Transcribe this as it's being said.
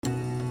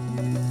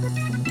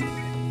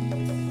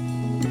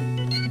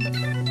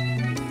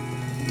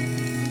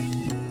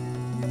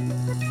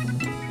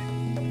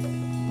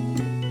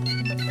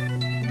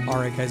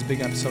right, guys,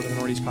 big episode of the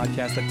Northeast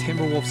Podcast. The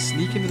Timberwolves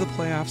sneak into the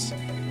playoffs,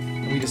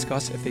 and we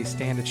discuss if they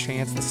stand a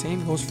chance. The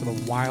same goes for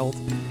the Wild,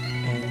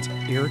 and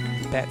Eric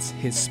bets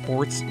his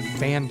sports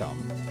fandom.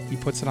 He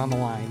puts it on the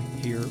line.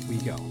 Here we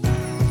go.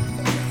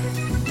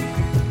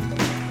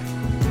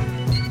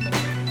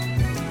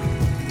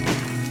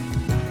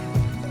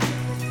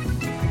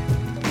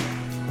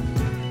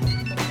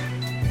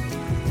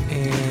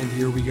 And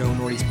here we go,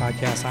 Northeast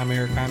Podcast. I'm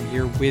Eric. I'm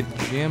here with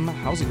Jim.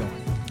 How's it going?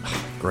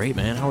 Great,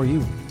 man. How are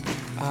you?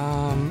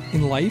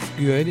 In life,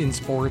 good. In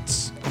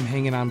sports, I'm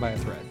hanging on by a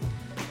thread.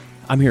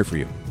 I'm here for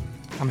you.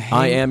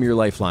 I am your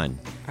lifeline.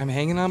 I'm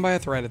hanging on by a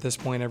thread at this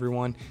point,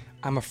 everyone.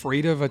 I'm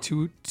afraid of a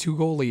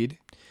two-goal lead.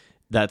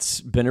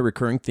 That's been a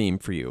recurring theme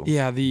for you.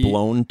 Yeah, the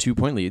blown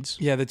 2-point leads.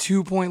 Yeah, the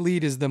 2-point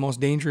lead is the most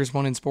dangerous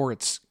one in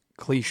sports.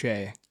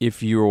 Cliche.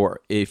 If you're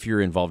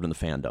involved in the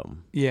fandom.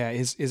 Yeah,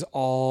 is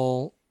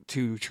all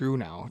too true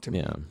now to me.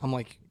 Yeah. I'm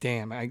like,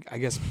 damn, I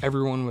guess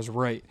everyone was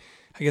right.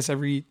 I guess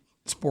every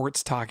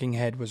sports talking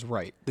head was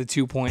right. The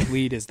 2-point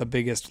lead is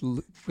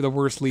the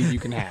worst lead you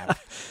can have.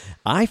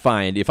 I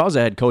find if I was a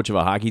head coach of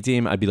a hockey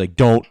team, I'd be like,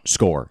 don't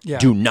score. Yeah.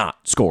 Do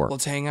not score.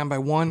 Let's hang on by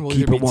one. We'll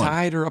Keep either it be one.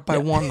 tied or up by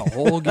one the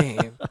whole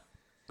game.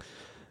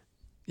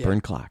 Yeah.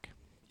 Burn clock.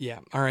 Yeah.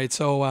 All right.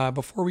 So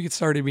before we get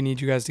started, we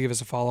need you guys to give us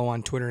a follow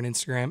on Twitter and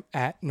Instagram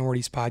at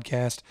Northeast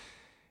Podcast.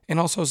 And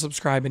also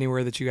subscribe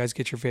anywhere that you guys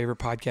get your favorite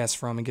podcasts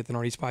from and get the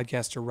Northeast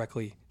Podcast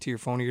directly to your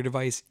phone or your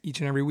device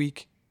each and every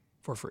week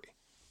for free.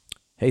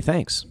 Hey,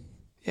 thanks.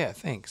 Yeah,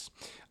 thanks.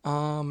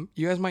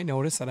 You guys might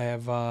notice that I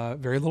have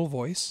very little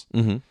voice.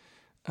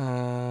 Mm-hmm.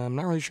 I'm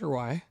not really sure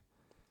why.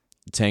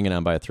 It's hanging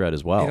on by a thread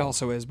as well. It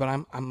also is,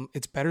 but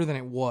it's better than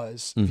it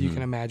was, if you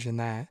can imagine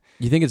that.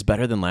 You think it's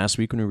better than last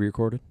week when we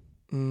recorded?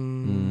 I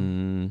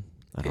don't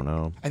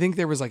know. I think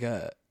there was like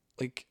a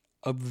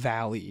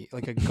valley,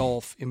 like a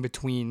gulf in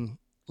between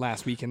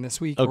last week and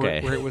this week, Okay.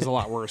 where it was a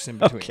lot worse in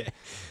between. Okay.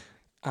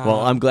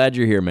 Well, I'm glad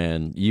you're here,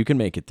 man. You can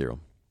make it through.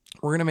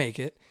 We're gonna make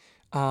it.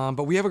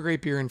 But we have a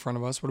great beer in front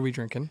of us. What are we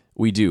drinking?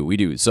 We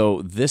do.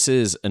 So this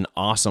is an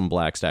awesome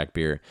Black Stack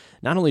beer.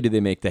 Not only do they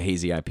make the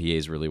hazy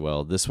IPAs really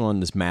well, this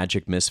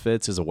Magic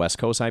Misfits, is a West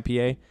Coast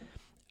IPA.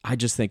 I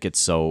just think it's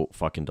so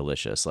fucking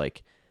delicious.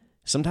 Like,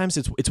 sometimes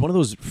it's one of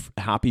those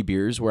hoppy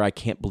beers where I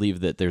can't believe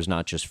that there's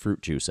not just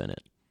fruit juice in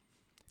it.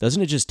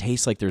 Doesn't it just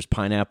taste like there's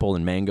pineapple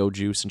and mango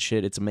juice and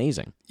shit? It's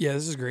amazing. Yeah,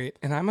 this is great.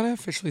 And I'm gonna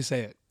officially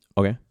say it.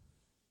 Okay.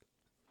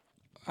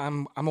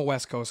 I'm a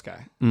West Coast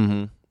guy.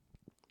 Mm-hmm.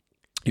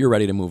 You're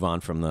ready to move on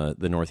from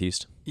the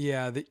Northeast?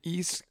 Yeah, the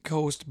East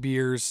Coast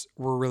beers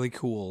were really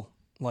cool,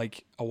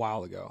 like a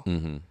while ago.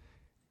 Mm-hmm.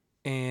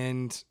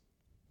 And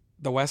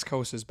the West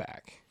Coast is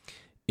back.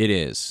 It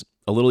is.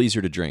 A little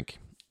easier to drink.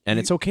 And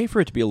it's okay for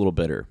it to be a little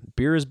bitter.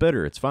 Beer is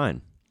bitter. It's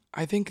fine.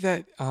 I think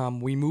that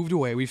we moved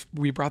away.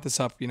 We brought this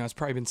up, it's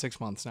probably been 6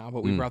 months now,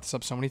 but we brought this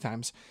up so many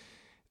times.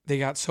 They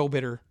got so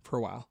bitter for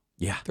a while.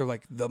 Yeah. They're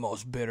like the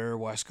most bitter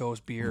West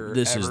Coast beer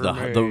This ever is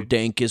made. the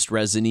dankest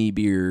resiny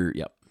beer.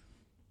 Yep.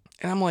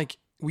 And I'm like,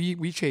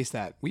 we chase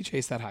that. We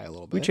chase that high a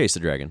little bit. We chase the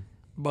dragon.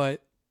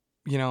 But,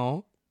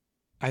 I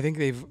think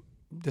they've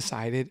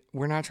decided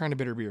we're not trying to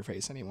bitter beer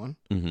face anyone.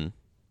 Mm-hmm.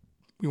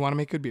 We want to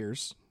make good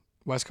beers.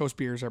 West Coast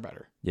beers are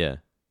better. Yeah.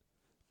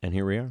 And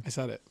here we are. I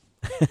said it.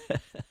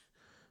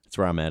 That's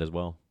where I'm at as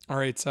well. All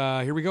right,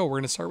 here we go. We're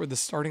going to start with the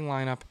starting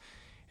lineup.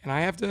 And I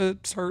have to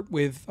start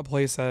with a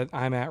place that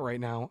I'm at right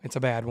now. It's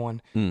a bad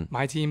one.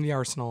 My team, the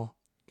Arsenal,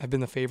 have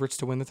been the favorites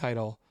to win the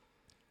title.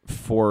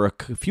 For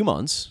a few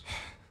months.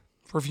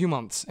 For a few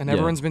months. And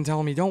everyone's been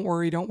telling me, don't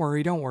worry.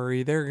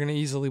 They're going to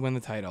easily win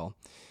the title.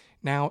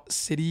 Now,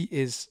 City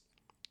is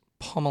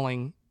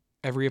pummeling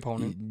every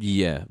opponent.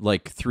 Yeah,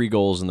 like 3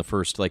 goals in the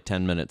first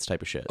 10 minutes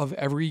type of shit. Of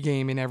every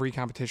game in every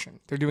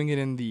competition. They're doing it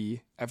in the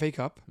FA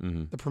Cup,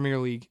 the Premier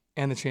League,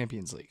 and the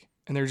Champions League.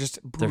 And they're just...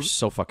 They're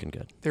so fucking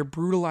good. They're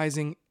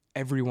brutalizing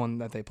everyone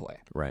that they play.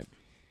 Right.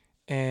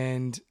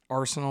 And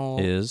Arsenal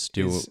is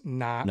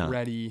not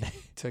ready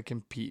to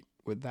compete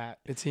with that,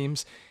 it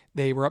seems.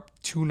 They were up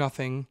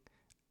 2-0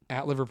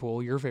 at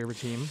Liverpool, your favorite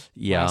team,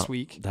 last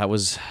week. That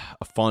was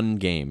a fun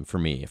game for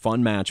me. A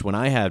fun match when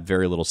I had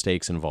very little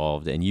stakes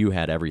involved and you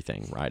had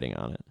everything riding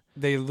on it.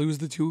 They lose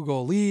the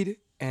 2-goal lead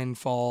and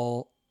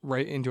fall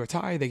right into a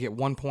tie. They get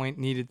 1 point,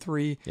 needed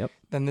 3. Yep.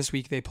 Then this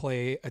week they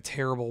play a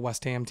terrible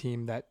West Ham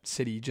team that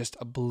City just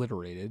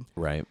obliterated.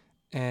 Right.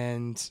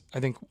 And I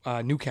think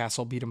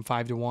Newcastle beat them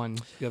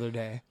 5-1 the other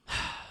day.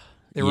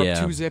 They were up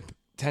 2-0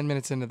 10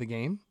 minutes into the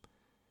game.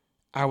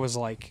 I was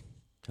like,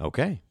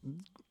 okay,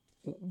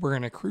 we're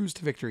going to cruise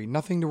to victory.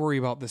 Nothing to worry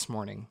about this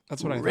morning.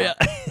 That's what I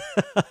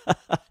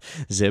thought.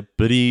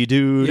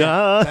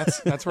 Zippity-doo-dah. Yeah,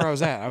 that's where I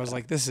was at. I was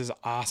like, this is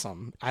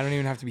awesome. I don't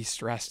even have to be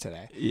stressed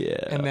today.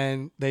 Yeah. And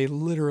then they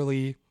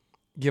literally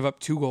give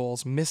up 2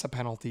 goals, miss a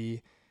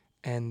penalty,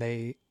 and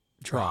they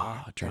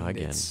draw. Draw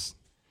again.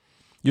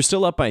 You're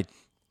still up by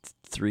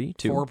 2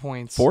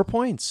 points. 4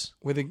 points.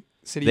 With a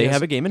City, they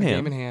have a game in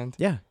hand.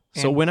 Yeah.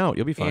 So win out.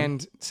 You'll be fine.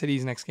 And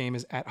City's next game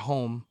is at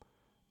home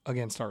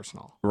against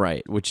Arsenal.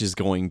 Right, which is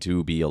going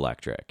to be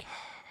electric.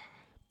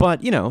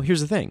 But,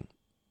 here's the thing.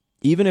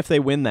 Even if they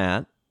win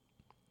that,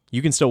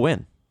 you can still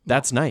win.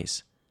 That's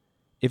nice.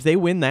 If they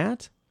win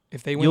that,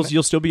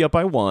 you'll still be up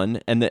by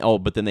 1, and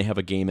but then they have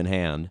a game in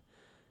hand.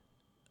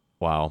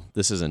 Wow,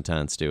 this is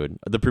intense, dude.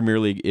 The Premier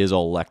League is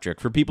electric.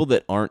 For people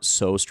that aren't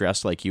so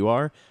stressed like you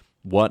are,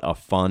 what a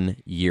fun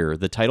year.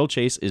 The title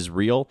chase is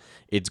real.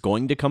 It's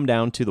going to come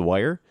down to the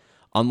wire.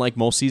 Unlike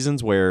most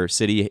seasons where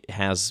City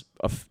has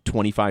a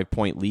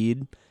 25-point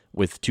lead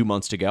with 2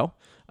 months to go,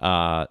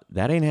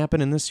 that ain't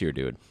happening this year,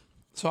 dude.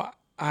 So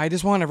I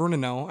just want everyone to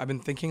know, I've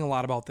been thinking a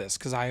lot about this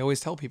because I always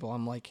tell people,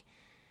 I'm like,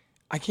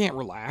 I can't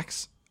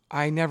relax.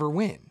 I never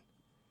win.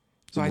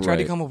 So I try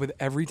to come up with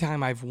every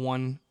time I've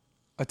won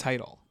a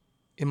title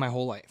in my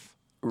whole life.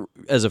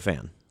 As a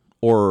fan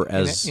or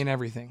as... In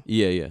everything.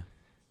 Yeah.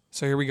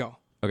 So here we go.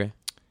 Okay.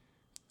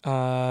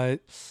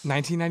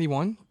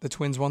 1991, the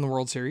Twins won the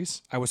World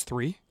Series. I was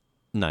 3.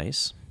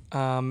 Nice.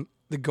 The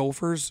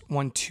Gophers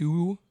won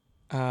 2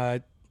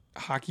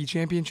 hockey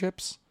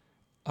championships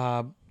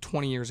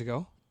 20 years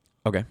ago.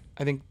 Okay.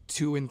 I think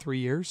 2 in 3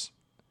 years.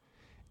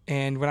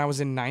 And when I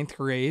was in 9th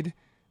grade,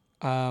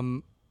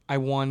 I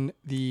won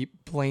the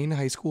Blaine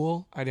High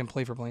School. I didn't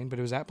play for Blaine, but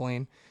it was at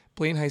Blaine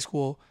High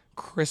School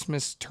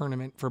Christmas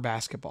tournament for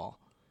basketball.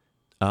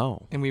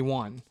 Oh. And we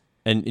won.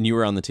 And you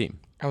were on the team?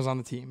 I was on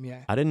the team,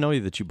 yeah. I didn't know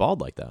that you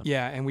balled like that.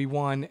 Yeah, and we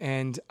won,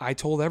 and I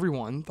told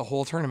everyone the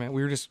whole tournament.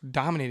 We were just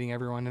dominating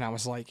everyone, and I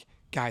was like,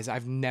 guys,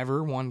 I've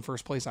never won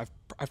first place. I've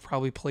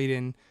probably played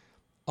in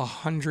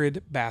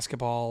 100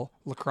 basketball,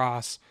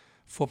 lacrosse,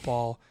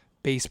 football,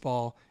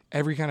 baseball,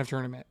 every kind of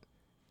tournament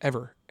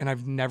ever, and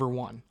I've never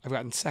won. I've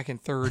gotten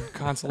second, third,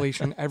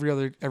 consolation, every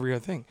other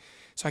thing.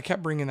 So I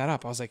kept bringing that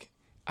up. I was like,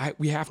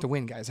 we have to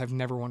win, guys. I've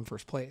never won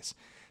first place.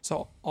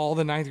 So all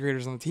the 9th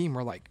graders on the team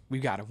were like, we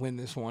got to win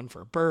this one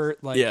for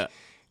Bert. Like,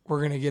 we're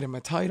going to get him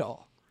a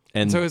title.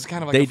 And so it was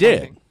kind of like they a fun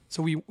did. thing.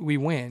 So we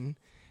win,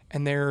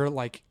 and they're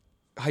like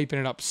hyping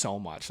it up so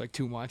much, like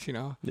too much, you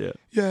know? Yeah.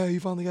 Yeah, you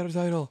finally got a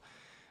title.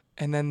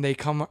 And then they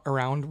come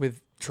around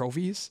with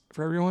trophies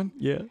for everyone.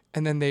 Yeah.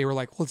 And then they were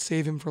like, let's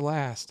save him for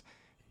last.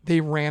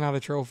 They ran out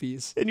of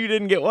trophies. And you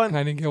didn't get one? And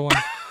I didn't get one.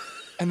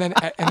 and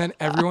then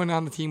everyone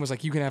on the team was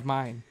like, you can have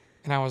mine.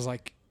 And I was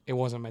like, it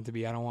wasn't meant to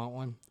be. I don't want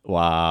one.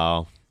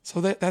 Wow. So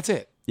that's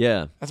it.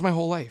 Yeah. That's my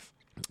whole life.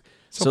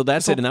 So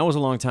that's it. And that was a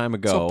long time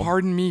ago. So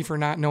pardon me for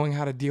not knowing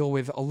how to deal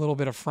with a little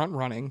bit of front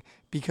running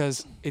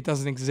because it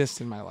doesn't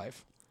exist in my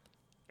life.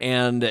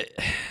 And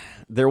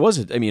there was,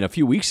 a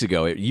few weeks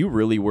ago, you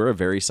really were a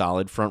very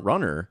solid front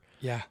runner.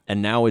 Yeah.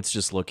 And now it's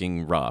just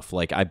looking rough.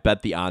 Like, I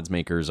bet the odds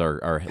makers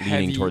are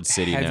leaning towards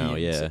City now.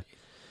 Yeah. City.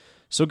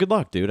 So good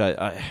luck, dude.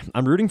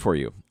 I'm rooting for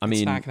you.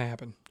 It's not going to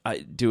happen.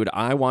 Dude,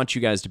 I want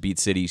you guys to beat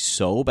City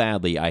so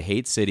badly. I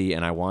hate City,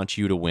 and I want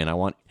you to win. I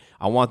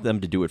want them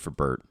to do it for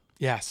Bert.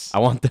 Yes. I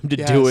want them to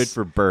do it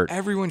for Bert.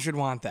 Everyone should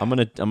want that. I'm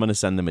gonna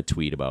send them a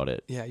tweet about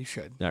it. Yeah, you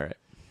should. All right.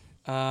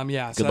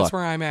 Yeah, so Good that's luck.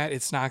 where I'm at.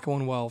 It's not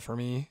going well for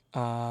me.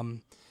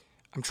 I'm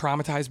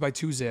traumatized by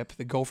 2-Zip.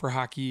 The Gopher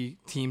hockey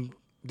team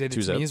did it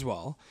 2-Zip. to me as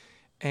well.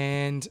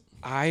 And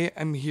I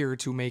am here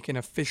to make an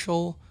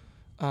official...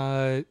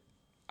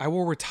 I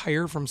will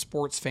retire from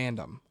sports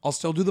fandom. I'll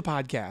still do the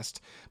podcast,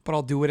 but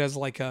I'll do it as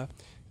like a,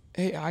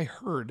 hey, I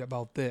heard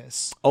about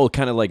this. Oh,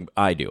 kind of like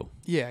I do.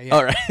 Yeah.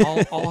 All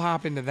right. I'll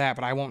hop into that,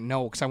 but I won't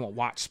know because I won't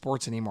watch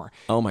sports anymore.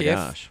 Oh my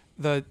gosh.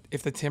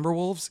 If the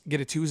Timberwolves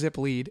get a 2-Zip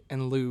lead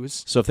and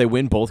lose, So if they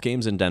win both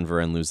games in Denver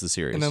and lose the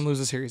series. and then lose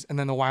the series, and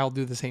then the Wild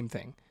do the same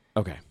thing,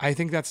 Okay. I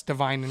think that's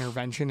divine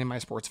intervention in my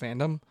sports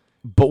fandom.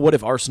 But what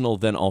if Arsenal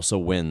then also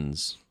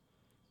wins?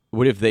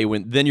 What if they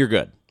win? Then you're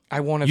good. I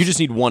won't have. You just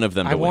need one of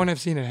them to I win. won't have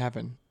seen it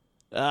happen.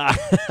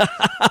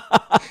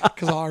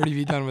 Because I'll already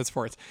be done with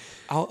sports.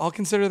 I'll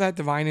consider that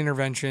divine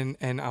intervention,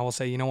 and I will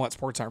say, you know what,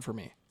 sports aren't for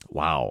me.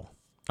 Wow.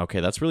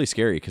 Okay, that's really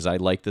scary because I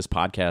like this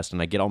podcast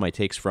and I get all my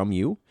takes from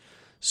you.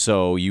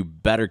 So you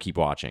better keep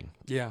watching.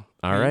 Yeah.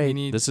 All right.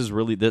 This is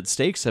really, the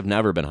stakes have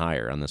never been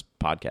higher on this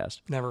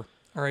podcast. Never.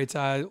 All right.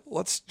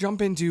 Let's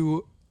jump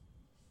into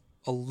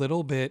a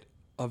little bit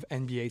of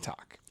NBA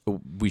talk.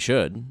 We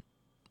should.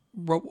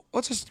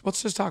 Let's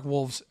just talk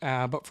Wolves.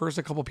 But first,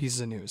 a couple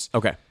pieces of news.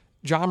 Okay.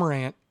 Ja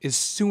Morant is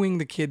suing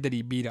the kid that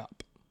he beat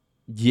up.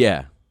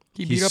 Yeah.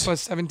 He beat up a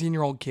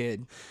 17-year-old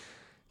kid,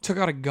 took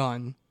out a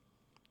gun,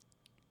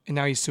 and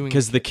now he's suing.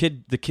 Because the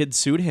kid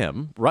sued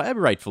him,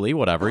 rightfully,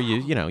 whatever.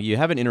 You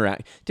have an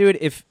interact, dude.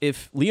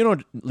 If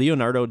Leonardo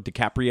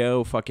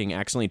DiCaprio fucking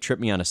accidentally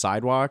tripped me on a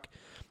sidewalk,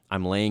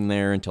 I'm laying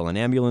there until an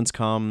ambulance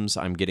comes.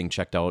 I'm getting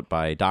checked out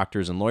by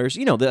doctors and lawyers.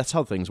 That's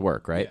how things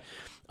work, right?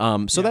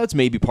 Yeah. That's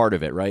maybe part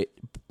of it, right?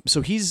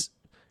 So he's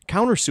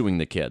countersuing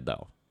the kid,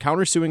 though,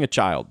 countersuing a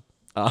child.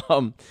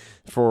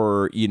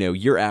 For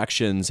your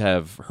actions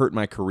have hurt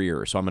my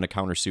career, so I'm going to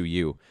countersue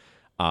you.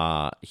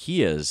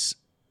 He is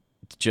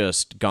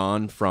just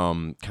gone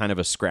from kind of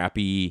a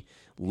scrappy,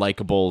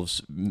 likable,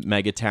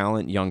 mega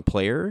talent young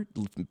player,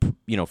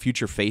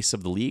 future face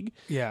of the league,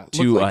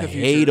 to a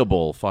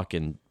hateable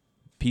fucking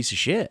piece of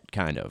shit,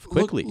 kind of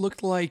quickly.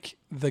 Looked like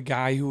the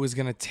guy who was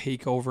going to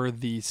take over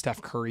the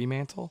Steph Curry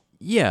mantle.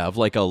 Yeah, of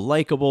like a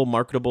likable,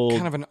 marketable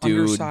kind of an dude.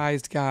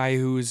 undersized guy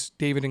who's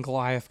David and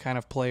Goliath kind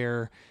of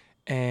player,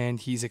 and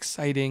he's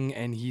exciting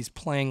and he's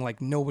playing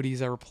like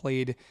nobody's ever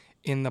played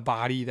in the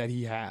body that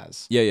he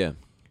has. Yeah.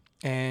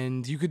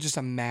 And you could just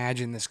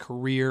imagine this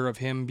career of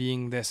him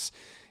being this,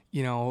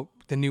 the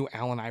new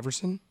Allen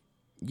Iverson.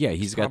 Yeah,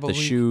 he's got the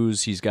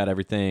shoes, he's got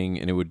everything,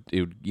 and it would.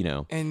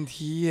 And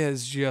he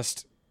has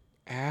just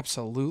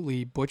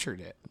absolutely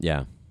butchered it.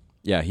 Yeah,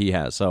 he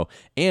has. So,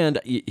 and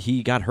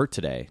he got hurt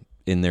today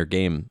in their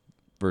game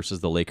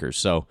versus the Lakers.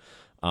 So,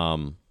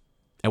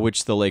 at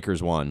which the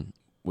Lakers won,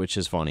 which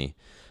is funny.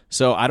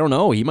 So I don't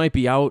know. He might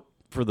be out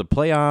for the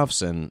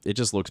playoffs, and it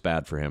just looks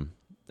bad for him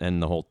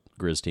and the whole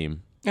Grizz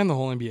team and the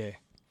whole NBA.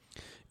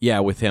 Yeah,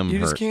 with him you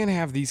hurt. just can't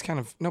have these kind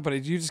of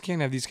you just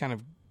can't have these kind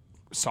of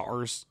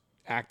stars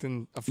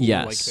acting a fool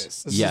like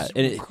this. This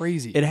is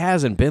crazy. It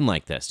hasn't been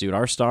like this, dude.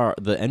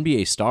 The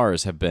NBA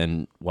stars have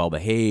been well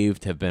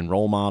behaved, have been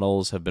role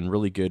models, have been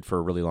really good for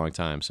a really long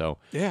time. So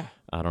yeah,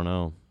 I don't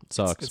know. It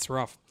sucks. It's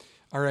rough.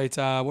 All right,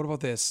 what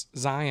about this?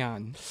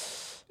 Zion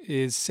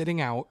is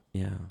sitting out.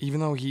 Yeah, even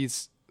though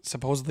he's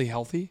supposedly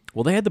healthy.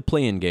 Well, they had the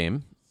play-in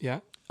game. Yeah.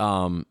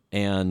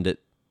 And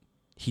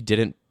he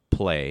didn't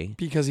play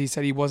because he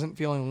said he wasn't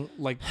feeling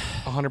like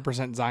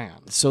 100%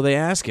 Zion. So they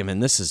ask him,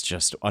 and this is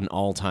just an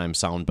all-time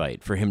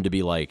soundbite for him to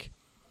be like,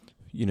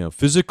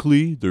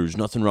 physically, there's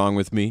nothing wrong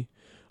with me,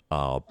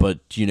 but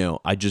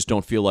I just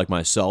don't feel like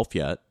myself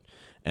yet,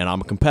 and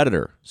I'm a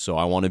competitor, so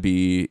I want to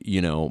be,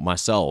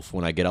 myself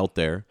when I get out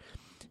there.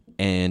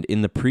 And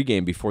in the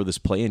pregame before this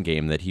play-in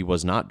game that he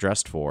was not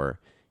dressed for,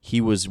 he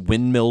was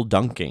windmill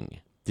dunking.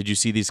 Did you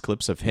see these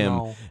clips of him?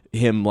 No.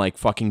 Him like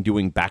fucking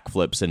doing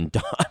backflips and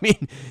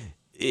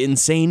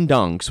insane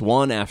dunks,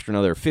 one after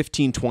another,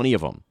 15, 20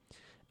 of them.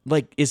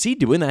 Like, is he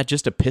doing that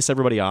just to piss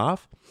everybody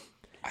off?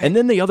 And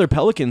then the other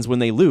Pelicans, when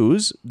they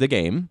lose the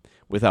game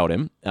without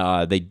him,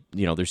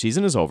 their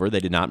season is over.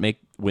 They did not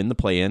win the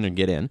play-in and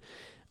get in.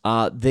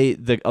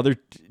 The other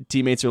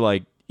teammates are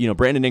like,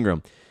 Brandon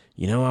Ingram,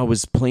 I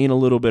was playing a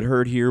little bit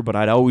hurt here, but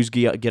I'd always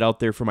get out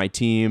there for my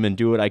team and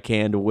do what I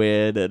can to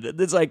win.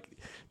 And it's like,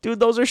 dude,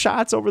 those are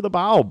shots over the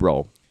bow,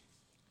 bro.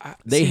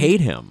 They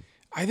hate him.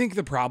 I think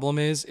the problem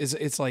is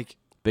it's like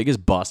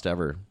biggest bust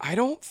ever. I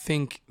don't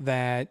think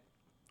that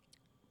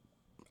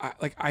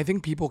I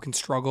think people can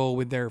struggle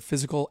with their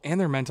physical and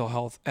their mental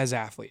health as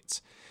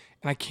athletes.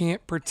 And I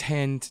can't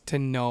pretend to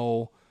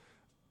know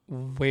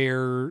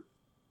where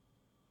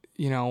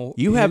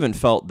you haven't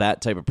felt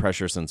that type of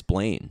pressure since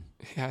Blaine.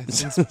 Yeah,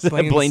 since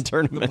Blaine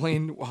tournament. The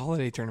Blaine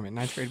holiday tournament,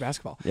 9th grade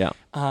basketball. Yeah.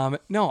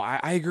 No,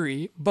 I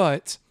agree,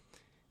 but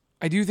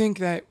I do think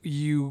that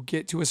you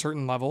get to a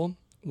certain level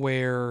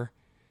where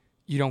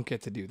you don't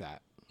get to do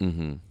that.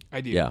 Mm-hmm.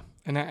 I do. Yeah.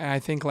 And I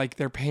think like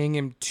they're paying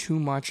him too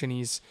much,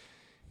 and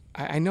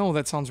I know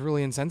that sounds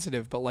really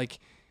insensitive, but like,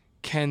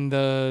 can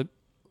the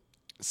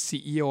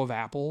CEO of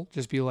Apple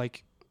just be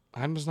like,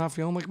 I'm just not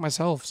feeling like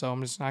myself, so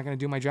I'm just not going to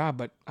do my job,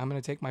 but I'm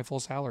going to take my full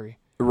salary.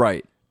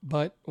 Right.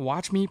 But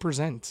watch me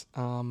present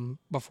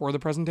before the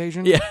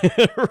presentation. Yeah,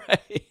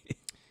 right.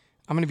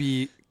 I'm going to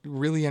be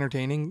really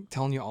entertaining,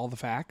 telling you all the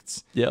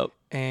facts. Yep.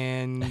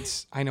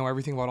 And I know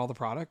everything about all the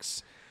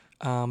products,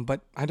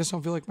 but I just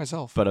don't feel like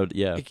myself. But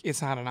yeah.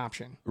 It's not an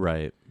option.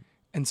 Right.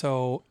 And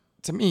so,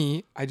 to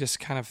me, I just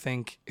kind of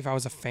think if I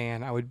was a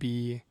fan, I would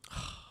be...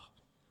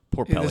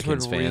 Poor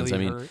Pelicans fans.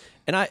 Really hurt.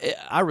 And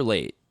I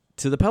relate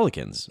to the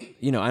Pelicans,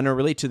 and I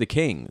relate to the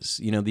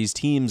Kings, these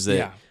teams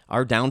that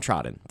are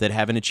downtrodden, that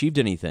haven't achieved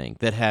anything,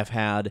 that have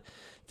had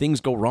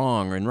things go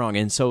wrong.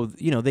 And so,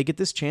 they get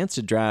this chance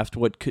to draft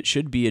what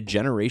should be a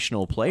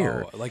generational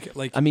player. Oh,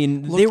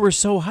 they were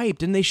so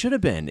hyped, and they should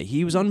have been.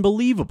 He was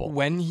unbelievable.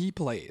 When he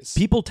plays.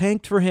 People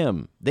tanked for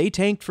him. They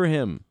tanked for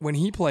him. When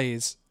he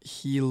plays,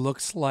 he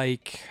looks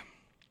like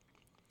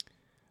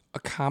a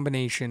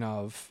combination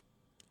of...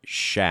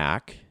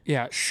 Shaq.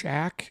 Yeah,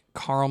 Shaq,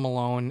 Karl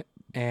Malone,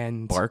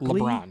 and Barkley?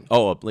 LeBron.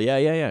 Oh,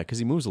 yeah, because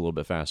he moves a little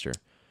bit faster.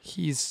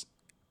 He's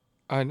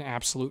an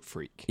absolute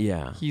freak.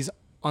 Yeah. He's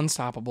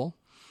unstoppable.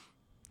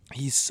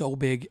 He's so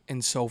big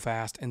and so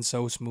fast and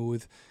so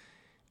smooth.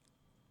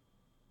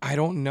 I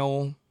don't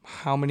know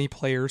how many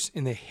players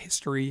in the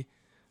history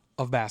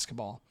of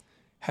basketball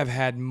have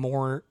had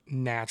more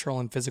natural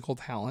and physical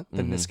talent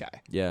than this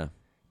guy. Yeah.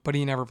 But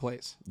he never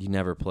plays. He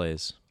never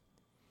plays.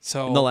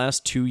 So in the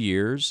last 2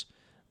 years,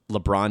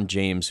 LeBron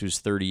James, who's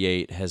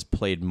 38, has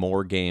played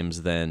more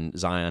games than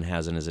Zion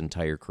has in his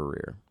entire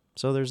career.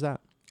 So there's that.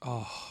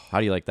 Oh, how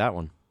do you like that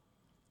one?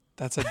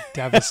 That's a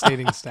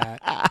devastating stat.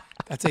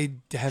 That's a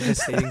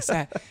devastating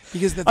stat.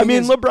 Because the thing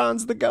is,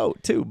 LeBron's the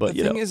GOAT too, but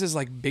the thing is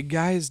like big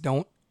guys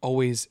don't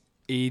always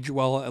age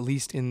well, at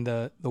least in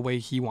the way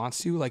he wants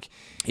to. Like,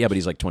 yeah, but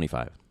he's like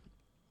 25.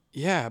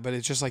 Yeah, but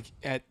it's just like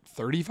at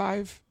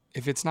 35,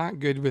 if it's not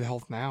good with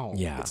health now,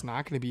 it's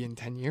not going to be in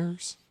 10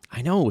 years.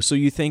 I know. So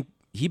you think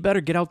he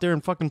better get out there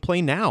and fucking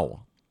play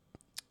now.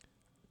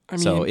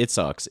 So it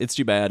sucks. It's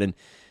too bad. And,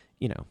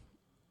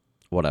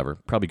 whatever.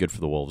 Probably good for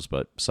the Wolves,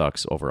 but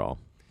sucks overall.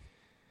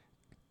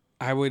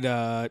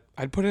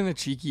 I'd put in a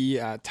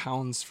cheeky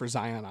Towns for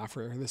Zion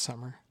offer this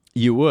summer.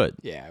 You would?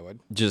 Yeah, I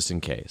would. Just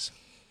in case.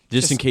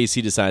 Just in case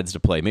he decides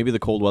to play. Maybe the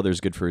cold weather's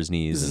good for his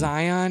knees.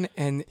 Zion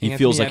and he Anthony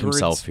feels like Edwards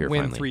himself here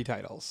win finally. 3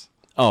 titles.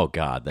 Oh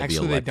God, that'd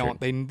Actually, be they electric.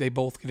 don't. They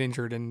both get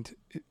injured, and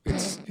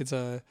it's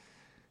a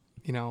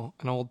an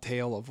old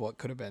tale of what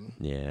could have been.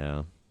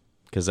 Yeah,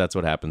 because that's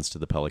what happens to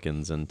the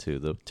Pelicans and to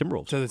the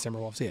Timberwolves. To the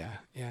Timberwolves,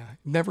 yeah.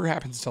 Never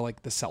happens to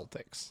like the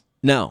Celtics.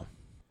 No.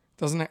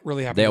 Doesn't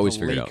really happen They to always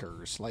the figure it out.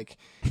 Lakers. Like,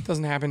 it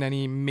doesn't happen to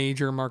any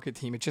major market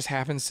team. It just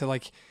happens to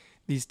like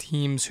these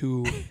teams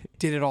who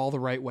did it all the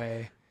right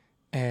way.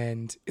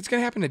 And it's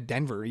gonna happen to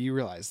Denver. You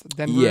realize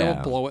Denver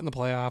will blow it in the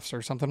playoffs,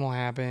 or something will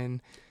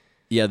happen.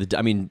 Yeah,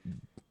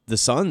 the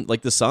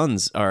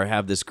Suns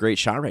have this great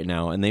shot right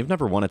now, and they've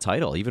never won a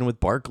title. Even with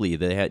Barkley,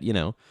 they had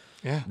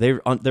they're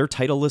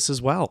titleless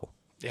as well.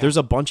 Yeah. There's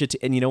a bunch of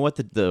and you know what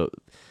the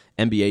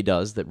NBA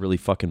does that really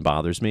fucking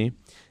bothers me,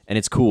 and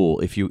it's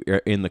cool if you are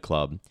in the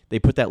club. They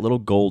put that little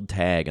gold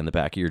tag on the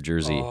back of your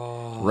jersey,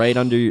 right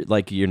under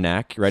your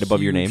neck, right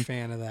above your name.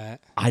 Fan of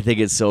that. I think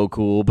it's so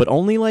cool, but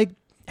only like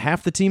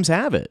half the teams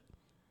have it,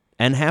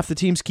 and half the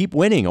teams keep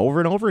winning over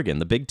and over again.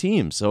 The big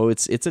teams, so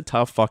it's a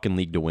tough fucking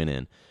league to win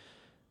in.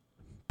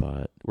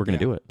 But we're gonna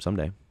do it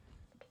someday.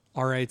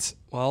 All right.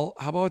 Well,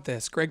 how about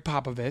this? Greg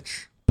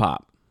Popovich,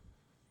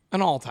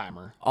 an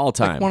all-timer,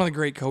 all-time, like one of the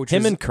great coaches.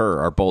 Him and Kerr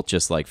are both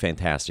just like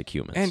fantastic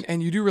humans.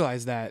 And you do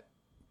realize that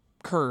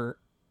Kerr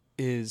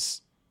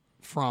is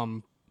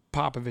from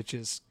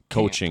Popovich's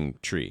coaching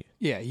tree.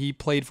 Yeah, he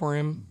played for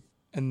him,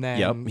 and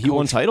then he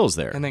won titles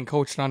there, and then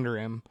coached under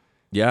him.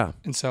 Yeah,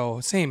 and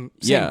so same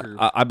group.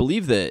 I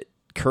believe that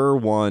Kerr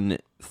won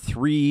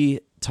 3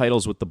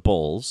 titles with the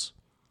Bulls,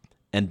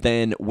 and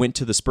then went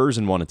to the Spurs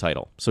and won a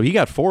title. So he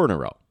got 4 in a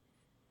row.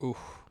 Oof.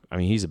 I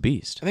mean, he's a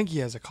beast. I think he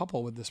has a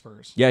couple with the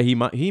Spurs. Yeah, he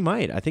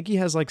might. I think he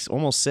has like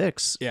almost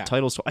 6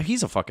 titles.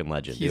 He's a fucking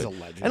legend. He's dude. a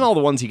legend. And all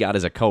the ones he got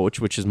as a coach,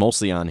 which is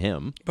mostly on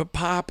him. But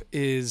Pop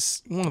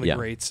is one of the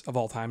greats of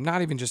all time,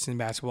 not even just in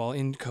basketball,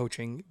 in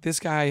coaching. This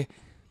guy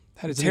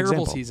had a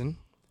terrible season.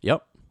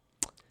 Yep.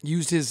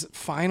 Used his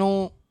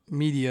final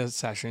media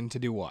session to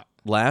do what?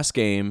 Last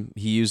game,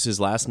 he used his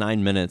last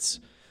 9 minutes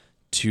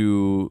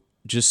to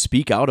just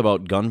speak out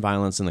about gun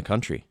violence in the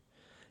country.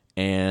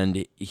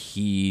 And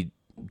he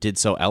did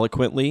so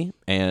eloquently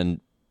and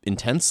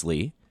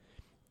intensely,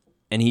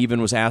 and he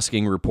even was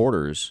asking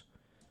reporters,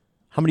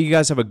 how many of you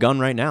guys have a gun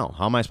right now?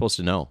 How am I supposed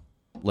to know?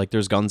 Like,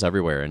 there's guns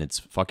everywhere, and it's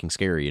fucking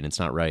scary, and it's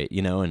not right,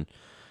 and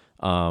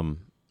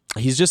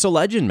he's just a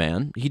legend,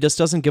 man. He just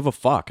doesn't give a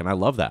fuck, and I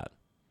love that.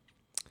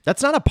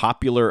 That's not a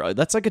popular,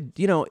 that's like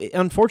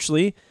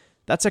unfortunately,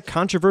 that's a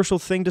controversial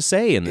thing to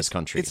say in this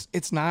country.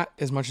 It's not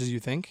as much as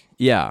you think.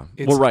 Yeah,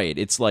 well, right.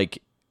 It's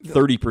like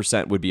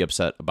 30% would be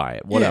upset by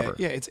it. Whatever.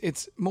 Yeah,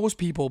 it's most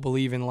people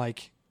believe in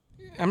like,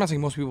 I'm not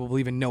saying most people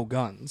believe in no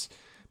guns,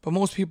 but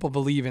most people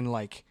believe in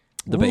like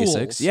the rules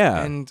basics.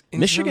 Yeah. And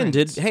Michigan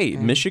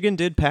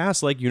did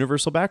pass like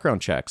universal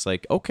background checks.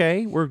 Like,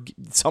 okay,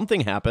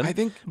 something happened. I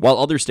think while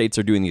other states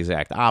are doing the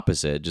exact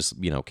opposite, just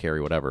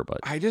carry whatever. But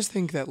I just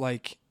think that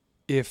like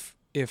if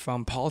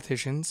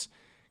politicians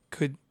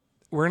could,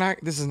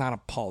 this is not a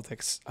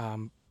politics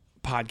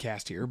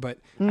podcast here, but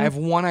I have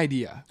one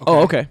idea. Okay?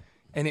 Oh, okay.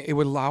 And it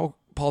would allow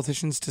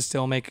politicians to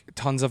still make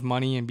tons of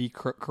money and be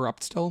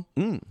corrupt still.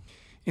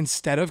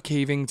 Instead of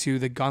caving to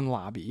the gun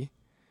lobby,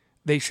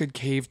 they should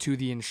cave to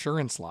the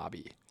insurance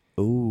lobby.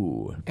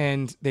 Ooh.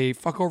 And they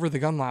fuck over the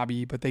gun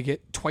lobby, but they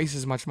get twice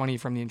as much money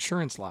from the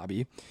insurance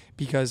lobby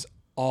because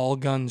all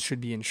guns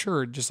should be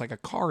insured, just like a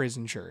car is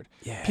insured.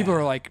 Yeah. People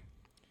are like,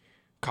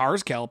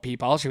 cars kill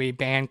people. Should we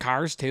ban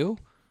cars too?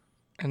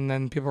 And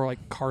then people are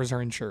like, cars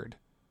are insured.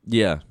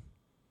 Yeah.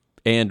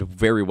 And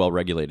very well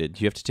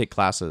regulated. You have to take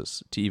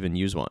classes to even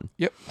use one.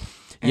 Yep.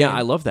 Yeah,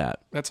 I love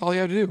that. That's all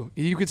you have to do.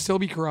 You could still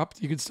be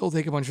corrupt. You could still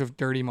take a bunch of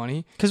dirty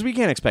money. Because we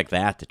can't expect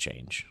that to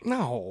change.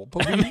 No,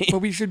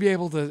 but we should be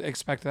able to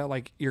expect that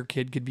like your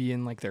kid could be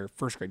in like their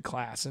first grade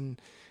class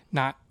and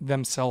not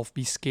themselves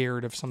be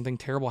scared of something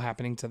terrible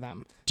happening to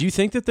them. Do you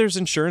think that there's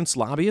insurance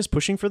lobbyists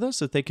pushing for this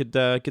that they could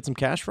get some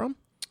cash from?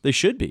 They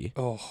should be.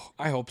 Oh,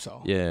 I hope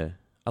so. Yeah.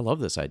 I love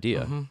this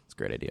idea. It's a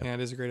great idea. Yeah, it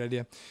is a great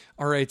idea.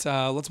 All right,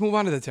 let's move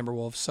on to the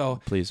Timberwolves.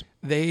 So please,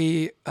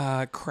 they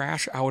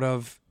crash out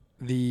of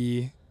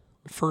the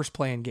first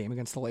play-in game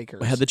against the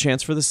Lakers. We had the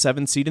chance for the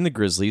 7th seed in the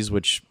Grizzlies,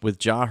 which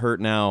with Ja hurt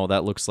now,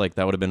 that looks like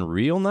that would have been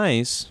real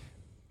nice.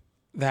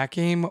 That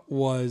game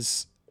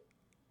was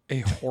a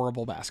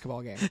horrible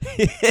basketball game.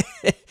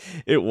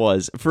 It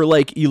was. For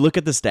like, you look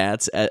at the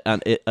stats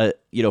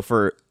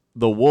for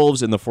the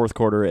Wolves in the fourth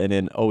quarter and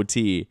in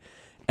OT.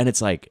 And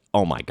it's like,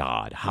 oh my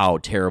God, how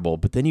terrible.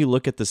 But then you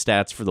look at the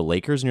stats for the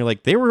Lakers and you're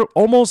like, they were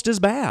almost as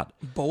bad.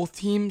 Both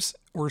teams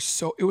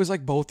it was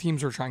like both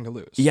teams were trying to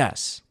lose.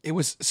 Yes. It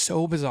was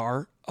so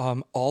bizarre.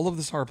 All of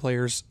the star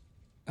players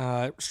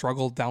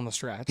struggled down the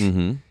stretch.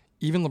 Mm-hmm.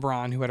 Even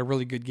LeBron, who had a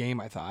really good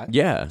game, I thought,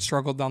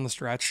 struggled down the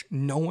stretch.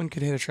 No one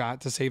could hit a shot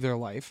to save their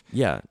life.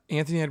 Yeah.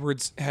 Anthony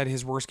Edwards had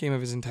his worst game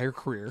of his entire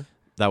career.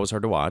 That was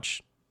hard to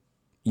watch.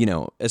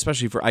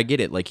 especially I get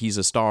it, like he's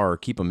a star,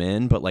 keep him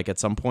in, but like at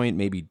some point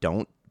maybe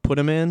don't put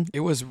him in.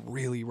 It was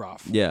really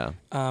rough. Yeah.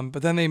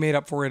 But then they made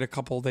up for it a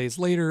couple of days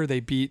later. They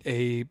beat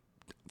a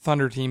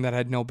Thunder team that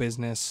had no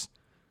business.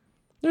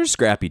 They're a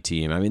scrappy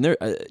team. I mean,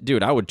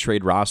 dude, I would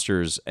trade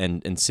rosters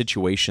and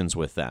situations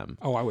with them.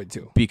 Oh, I would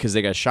too. Because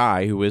they got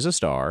Shai, who is a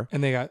star.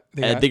 And they got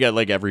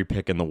like every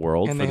pick in the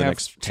world for the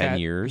next 10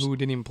 years. Who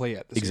didn't even play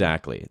yet.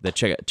 Exactly. The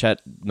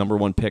Chet number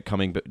 1 pick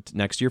coming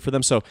next year for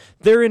them. So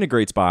they're in a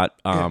great spot.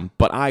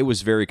 But I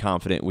was very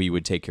confident we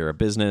would take care of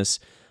business.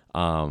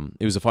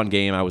 It was a fun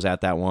game. I was at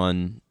that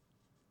one.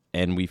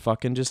 And we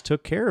fucking just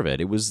took care of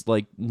it. It was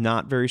like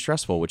not very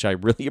stressful, which I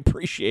really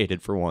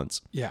appreciated for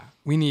once. Yeah,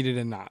 we needed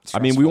a not stressful.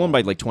 I mean, we won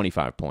by like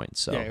 25 points.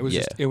 So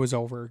yeah, it was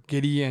over.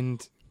 Giddy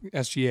and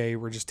SGA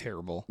were just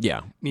terrible.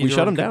 Yeah, we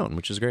shut them down,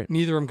 which is great.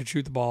 Neither of them could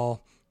shoot the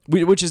ball.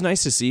 Which is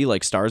nice to see,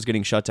 like Stars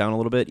getting shut down a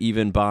little bit,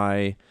 even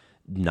by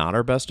not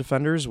our best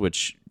defenders,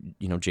 which,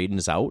 Jaden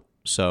is out.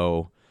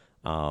 So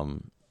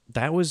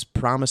that was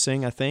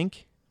promising, I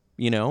think.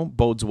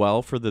 Bodes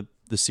well for the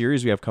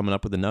series we have coming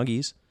up with the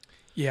Nuggies.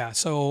 Yeah,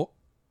 so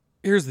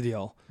here's the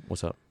deal.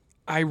 What's up?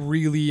 I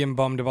really am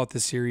bummed about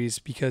this series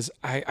because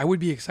I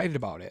would be excited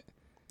about it.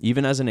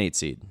 Even as an 8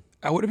 seed.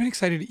 I would have been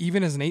excited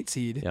even as an 8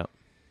 seed. Yeah.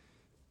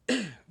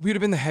 We would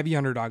have been the heavy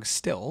underdogs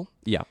still.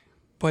 Yeah.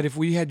 But if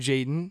we had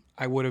Jaden,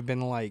 I would have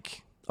been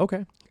like,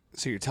 okay.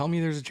 So you're telling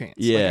me there's a chance?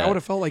 Yeah. Like, I would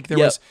have felt like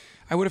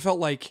I would have felt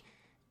like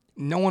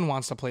no one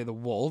wants to play the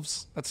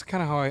Wolves. That's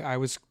kind of how I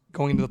was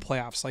going into the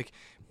playoffs. Like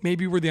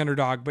maybe we're the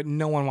underdog, but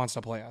no one wants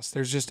to play us.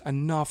 There's just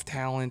enough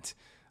talent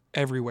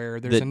everywhere.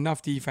 There's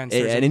enough defense.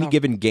 At any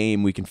given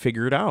game, we can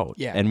figure it out.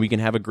 Yeah. And we can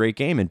have a great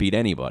game and beat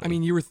anybody. I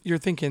mean, you're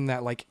thinking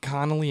that like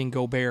Connolly and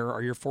Gobert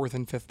are your 4th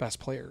and 5th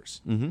best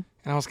players. Mm-hmm. And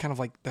I was kind of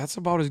like, that's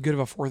about as good of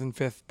a 4th and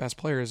 5th best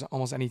player as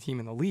almost any team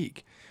in the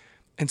league.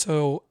 And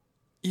so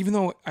even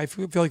though I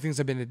feel like things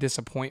have been a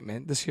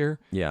disappointment this year,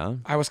 yeah,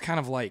 I was kind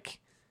of like,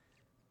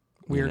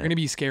 we're going to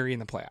be scary in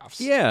the playoffs.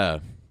 Yeah.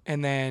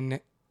 And then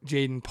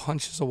Jaden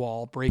punches a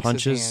wall, breaks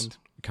his hand.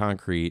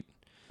 Concrete.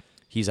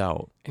 He's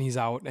out. And he's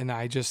out. And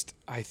I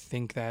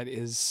think that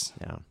is...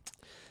 Yeah.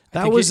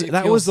 That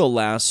was the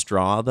last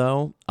straw,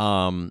 though.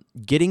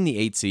 Getting the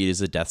 8 seed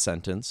is a death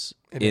sentence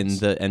in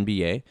the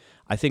NBA.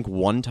 I think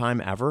one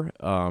time ever,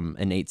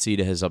 an 8 seed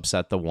has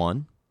upset the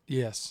 1.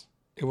 Yes.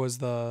 It was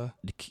the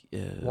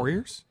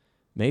Warriors?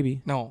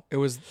 Maybe. No, it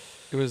was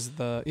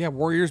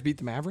Warriors beat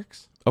the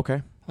Mavericks.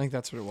 Okay. I think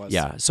that's what it was.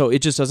 Yeah, so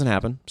it just doesn't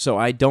happen. So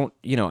I don't,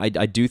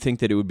 I do think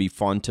that it would be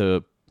fun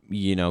to,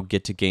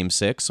 get to game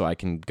 6 so I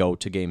can go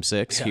to game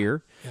 6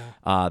 here.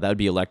 Yeah. That would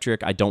be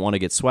electric. I don't want to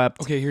get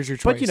swept. Okay, here's your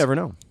choice. But you never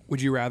know.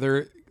 Would you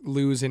rather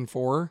lose in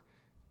 4,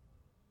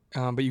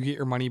 but you get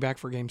your money back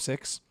for game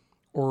 6,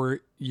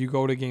 or you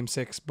go to game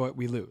 6, but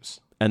we lose?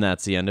 And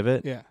that's the end of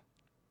it? Yeah.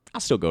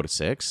 I'll still go to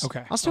 6.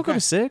 Okay. I'll still go to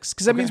 6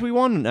 because that means we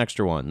won an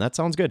extra one. That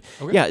sounds good.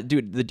 Okay. Yeah,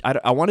 dude,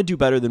 I want to do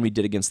better than we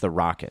did against the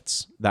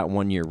Rockets that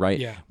one year, right?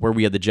 Yeah. Where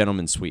we had the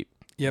gentleman's sweep.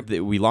 Yep.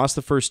 We lost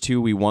the first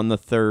 2. We won the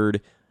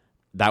third.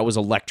 That was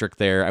electric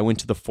there. I went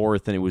to the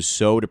 4th, and it was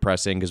so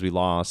depressing because we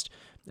lost,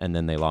 and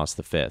then they lost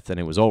the 5th, and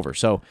it was over.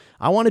 So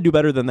I want to do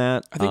better than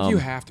that. I think you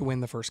have to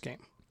win the first game.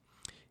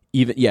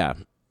 Yeah.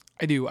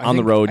 I do. On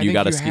the road, you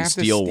got to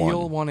steal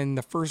one in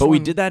the first But one. we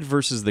did that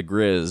versus the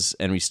Grizz,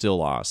 and we still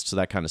lost, so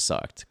that kind of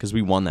sucked because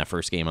we won that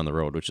first game on the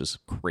road, which is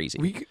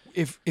crazy.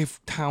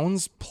 If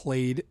Towns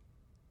played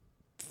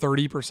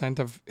 30%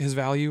 of his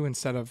value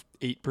instead of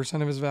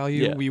 8% of his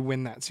value, we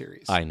win that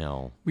series. I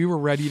know. We were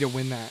ready to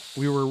win that.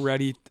 We were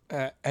ready.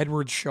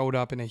 Edwards showed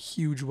up in a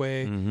huge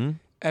way. Mm-hmm.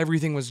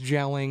 Everything was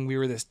gelling. We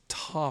were this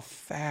tough,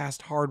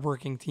 fast,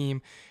 hardworking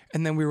team.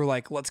 And then we were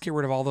like, let's get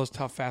rid of all those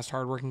tough, fast,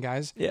 hardworking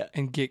guys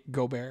and get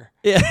Gobert.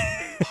 Yeah.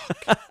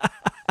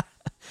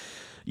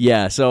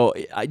 Yeah, so,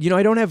 I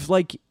don't have,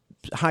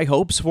 high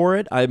hopes for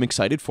it. I'm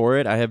excited for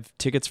it. I have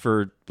tickets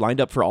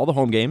lined up for all the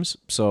home games,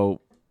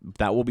 so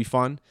that will be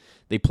fun.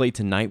 They play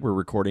tonight. We're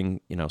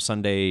recording,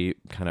 Sunday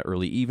kind of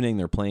early evening.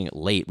 They're playing it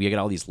late. We get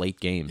all these late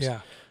games.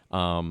 Yeah.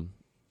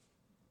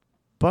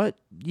 But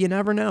you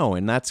never know,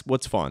 and that's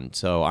what's fun.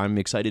 So I'm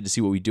excited to see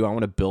what we do. I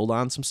want to build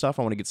on some stuff.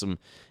 I want to get some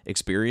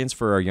experience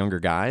for our younger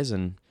guys,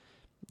 and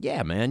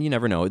yeah, man, you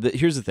never know.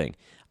 Here's the thing.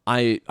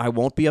 I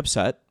won't be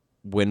upset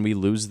when we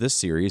lose this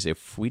series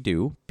if we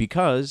do,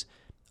 because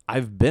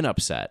I've been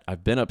upset.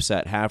 I've been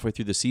upset halfway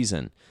through the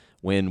season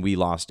when we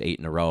lost 8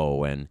 in a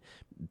row, and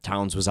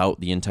Towns was out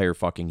the entire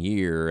fucking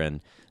year,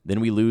 and then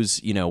we lose.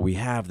 We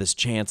have this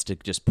chance to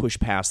just push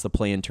past the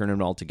play-in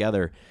tournament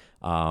altogether.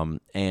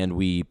 And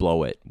we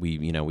blow it. We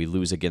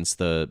lose against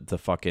the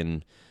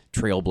fucking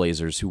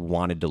Trailblazers who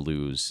wanted to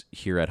lose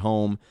here at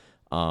home.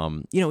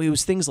 It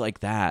was things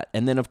like that.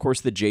 And then, of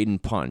course, the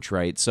Jaden punch,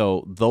 right?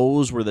 So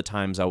those were the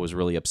times I was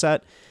really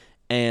upset.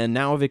 And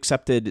now I've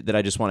accepted that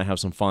I just want to have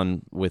some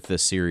fun with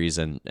this series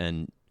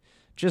and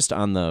just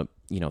on the,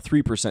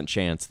 3%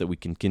 chance that we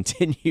can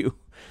continue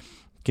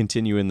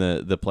in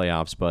the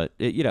playoffs. But,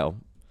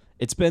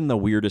 It's been the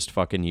weirdest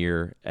fucking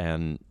year,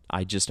 and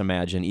I just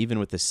imagine even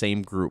with the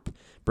same group,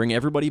 bring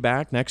everybody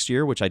back next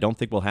year, which I don't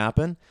think will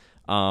happen.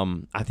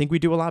 I think we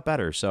do a lot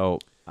better. So,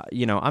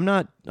 I'm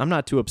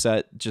not too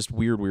upset. Just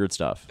weird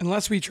stuff.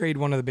 Unless we trade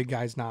one of the big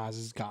guys, Nas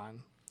is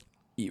gone.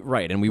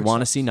 Right, and we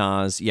want to see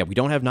Nas. Yeah, we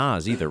don't have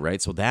Nas either,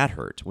 right? So that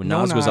hurt. When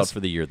Nas goes out for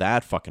the year,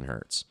 that fucking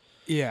hurts.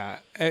 Yeah.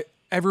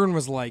 Everyone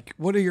was like,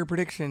 what are your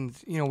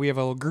predictions? We have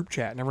a little group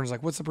chat, and everyone's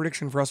like, what's the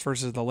prediction for us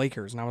versus the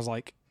Lakers? And I was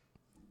like,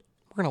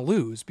 we're going to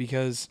lose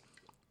because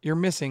you're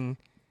missing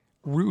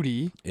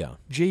Rudy,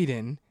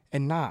 Jaden,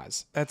 and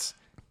Nas. That's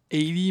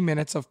 80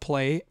 minutes of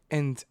play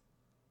and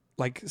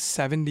like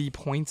 70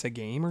 points a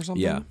game or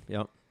something.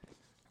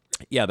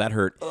 Yeah, that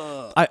hurt.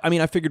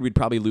 I figured we'd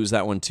probably lose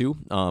that one too.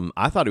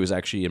 I thought it was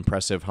actually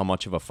impressive how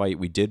much of a fight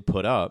we did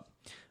put up.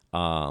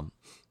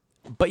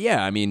 But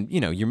yeah,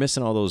 you're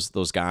missing all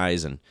those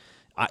guys. And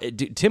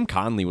Tim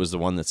Conley was the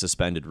one that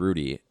suspended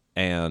Rudy,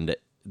 and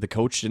the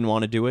coach didn't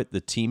want to do it. The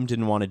team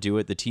didn't want to do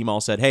it. The team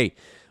all said, hey,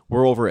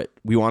 we're over it.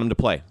 We want him to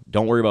play.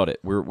 Don't worry about it.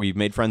 We've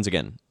made friends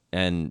again.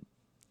 And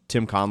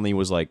Tim Conley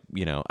was like,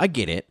 I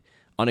get it.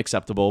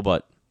 Unacceptable,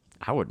 but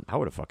I would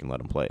have fucking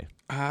let him play.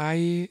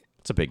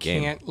 It's a big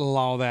game. Can't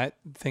allow that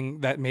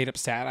thing, that made up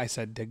stat I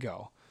said to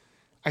go.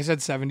 I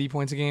said 70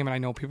 points a game, and I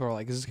know people are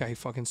like, is this guy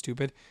fucking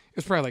stupid? It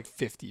was probably like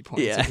 50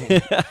 points a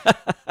game.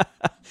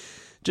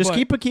 Just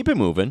keep it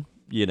moving,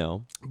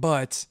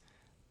 But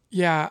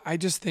yeah, I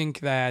just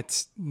think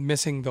that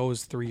missing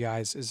those three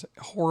guys is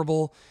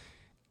horrible.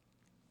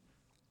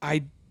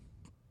 I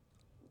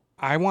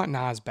want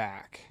Nas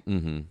back.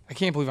 Mm-hmm. I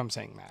can't believe I'm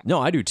saying that. No,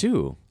 I do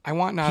too. I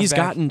want Nas back. He's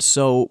gotten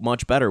so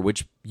much better,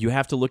 which you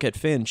have to look at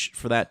Finch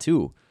for that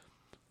too.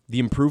 The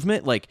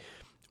improvement, like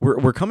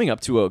we're coming up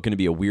to going to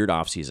be a weird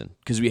offseason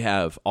because we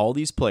have all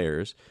these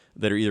players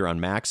that are either on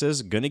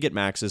maxes, going to get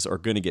maxes, or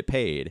going to get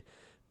paid.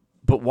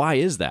 But why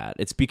is that?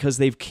 It's because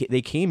they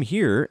came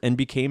here and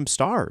became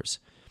stars.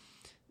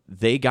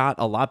 They got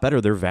a lot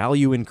better. Their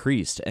value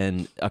increased.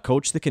 And a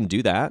coach that can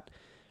do that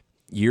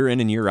year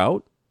in and year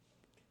out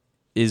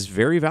is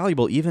very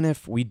valuable, even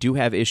if we do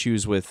have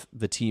issues with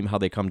the team, how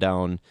they come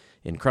down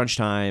in crunch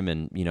time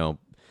and,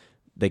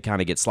 they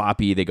kind of get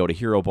sloppy. They go to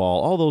hero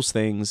ball. All those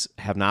things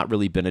have not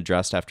really been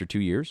addressed after 2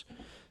 years.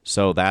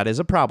 So that is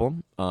a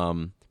problem.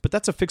 But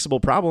that's a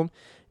fixable problem.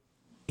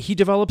 He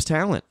develops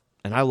talent,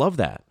 and I love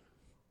that.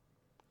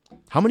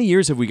 How many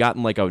years have we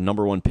gotten like a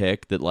number one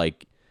pick that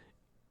like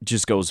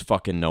just goes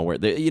fucking nowhere?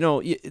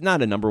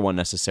 Not a number one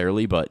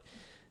necessarily, but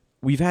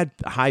we've had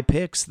high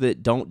picks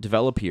that don't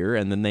develop here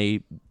and then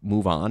they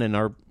move on and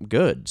are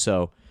good.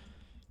 So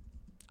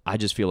I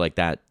just feel like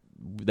that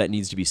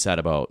needs to be said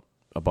about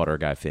our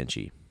guy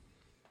Finchy.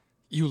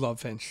 You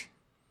love Finch.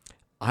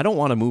 I don't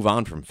want to move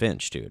on from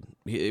Finch, dude.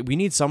 We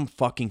need some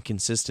fucking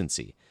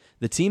consistency.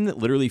 The team that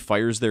literally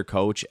fires their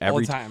coach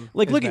every time.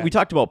 Like, look, we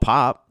talked about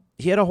Pop.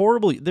 He had a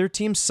horrible. Their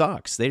team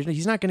sucks.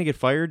 He's not going to get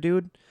fired,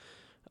 dude.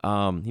 He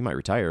might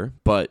retire,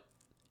 but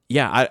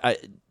yeah,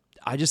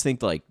 I just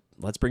think like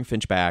let's bring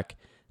Finch back.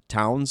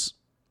 Towns,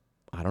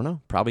 I don't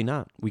know, probably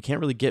not. We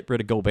can't really get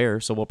rid of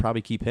Gobert, so we'll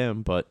probably keep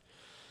him. But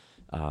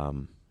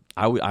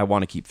I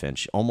want to keep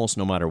Finch almost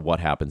no matter what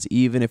happens.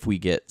 Even if we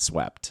get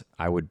swept,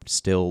 I would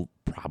still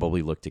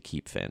probably look to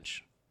keep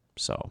Finch.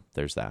 So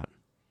there's that.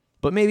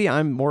 But maybe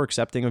I'm more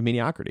accepting of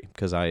mediocrity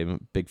because I'm a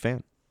big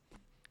fan.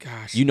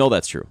 Gosh,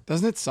 that's true.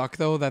 Doesn't it suck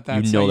though that's how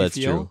you feel?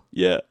 True.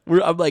 Yeah,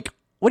 I'm like,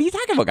 what are you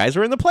talking about, guys?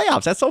 We're in the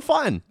playoffs. That's so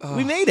fun.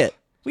 We made it.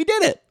 We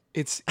did it.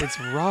 It's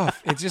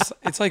rough.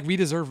 It's like we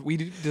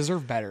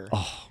deserve better.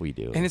 Oh, we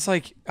do. And it's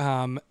like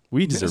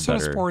we deserve Minnesota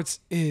better. Sports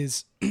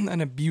is an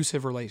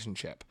abusive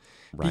relationship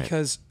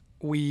because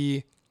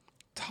we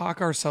talk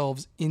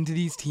ourselves into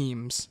these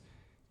teams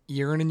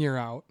year in and year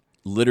out.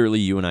 Literally,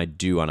 you and I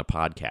do on a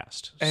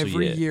podcast.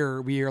 Every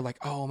year we are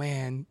like, oh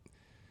man,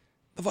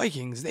 the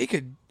Vikings, they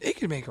could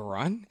make a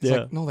run. It's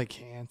like, no, they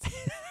can't.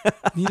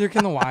 Neither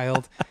can the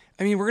Wild.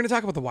 I mean, we're going to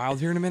talk about the Wild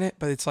here in a minute,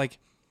 but it's like,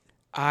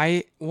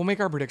 we'll make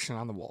our prediction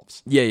on the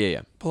Wolves.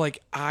 Yeah. But like,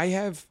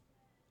 I've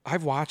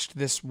watched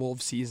this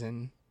Wolves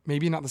season,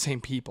 maybe not the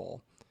same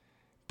people,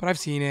 but I've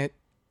seen it.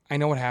 I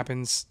know what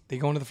happens. They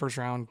go into the first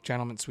round,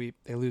 gentleman sweep.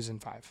 They lose in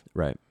 5.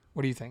 Right.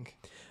 What do you think?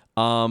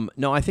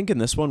 No, I think in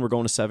this one, we're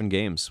going to 7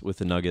 games with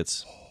the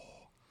Nuggets.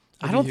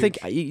 I don't think,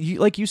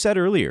 like you said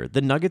earlier,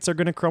 the Nuggets are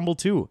going to crumble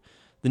too.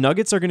 The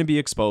Nuggets are going to be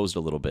exposed a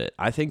little bit.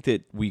 I think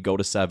that we go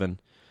to 7,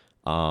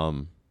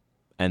 and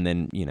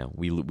then,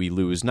 we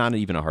lose. Not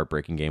even a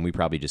heartbreaking game. We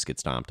probably just get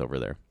stomped over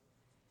there.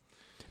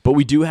 But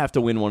we do have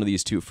to win one of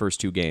these first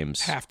two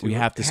games. We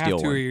have to steal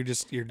one. Or you're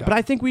done. But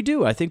I think we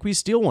do. I think we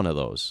steal one of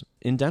those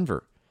in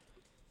Denver.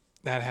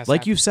 That has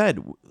like you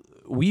said,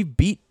 we've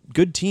beat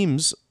good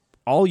teams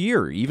all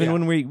year, even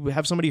when we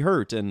have somebody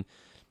hurt. And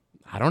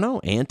I don't know,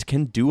 Ant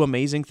can do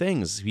amazing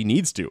things. He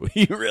needs to.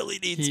 He really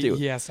needs to.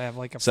 He has to have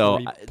like a. So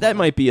that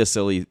might be a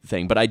silly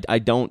thing, but I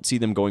don't see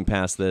them going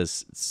past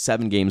this.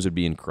 7 games would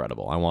be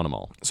incredible. I want them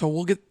all. So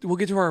we'll get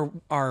to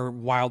our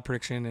Wild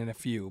prediction in a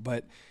few,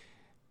 but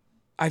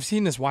I've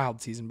seen this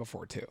Wild season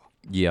before too.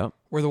 Yeah.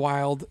 where the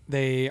Wild,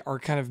 they are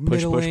kind of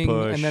Push, middling,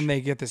 push. and then they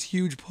get this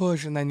huge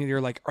push, and then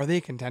you're like, are they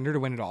a contender to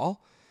win it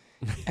all?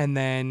 And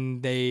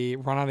then they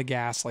run out of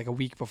gas like a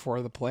week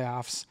before the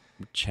playoffs.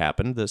 Which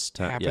happened this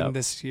time. Happened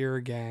this year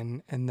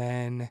again, and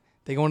then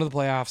they go into the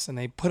playoffs and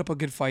they put up a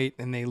good fight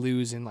and they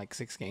lose in like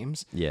 6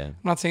 games. Yeah. I'm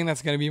not saying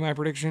that's going to be my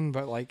prediction,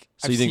 but like,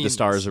 So you think the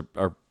Stars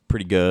are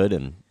pretty good?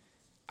 And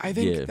I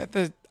think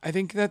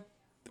that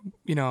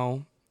you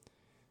know,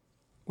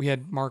 we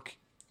had Mark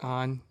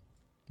on.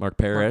 Mark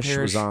Parrish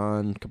was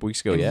on a couple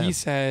weeks ago. And he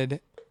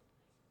said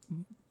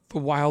the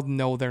Wild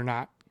know they're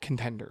not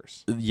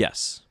contenders.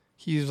 Yes.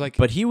 He's like,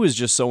 but he was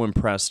just so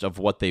impressed of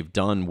what they've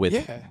done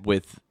with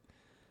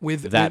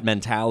that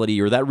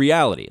mentality or that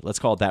reality. Let's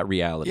call it that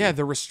reality. Yeah,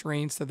 the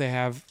restraints that they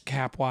have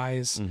cap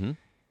wise. Mm-hmm.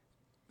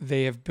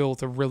 They have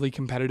built a really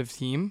competitive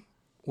team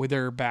with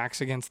their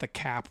backs against the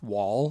cap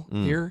wall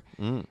here,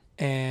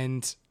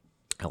 and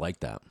I like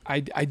that. I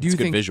do it's think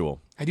good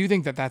visual. I do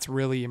think that that's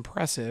really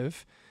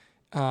impressive.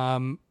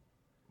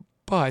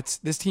 But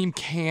this team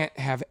can't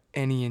have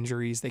any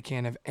injuries. They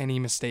can't have any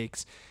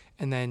mistakes.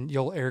 And then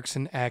Joel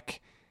Eriksson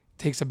Ek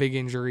takes a big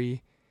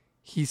injury.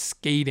 He's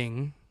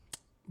skating,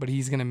 but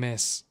he's going to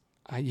miss.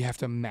 You have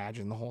to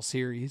imagine the whole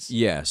series.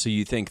 Yeah, so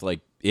you think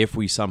like if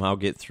we somehow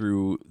get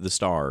through the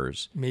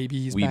Stars,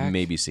 maybe we back.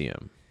 maybe see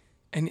him.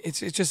 And it's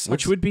just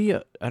which would be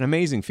an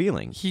amazing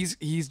feeling. He's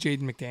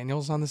Jaden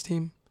McDaniels on this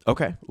team.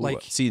 Okay.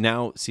 Like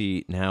now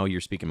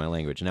you're speaking my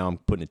language. Now I'm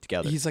putting it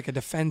together. He's like a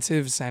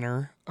defensive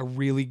center, a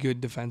really good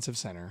defensive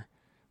center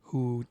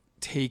who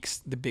takes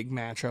the big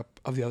matchup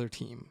of the other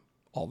team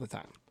all the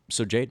time.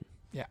 So Jaden.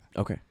 Yeah.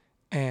 Okay.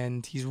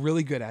 And he's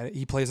really good at it.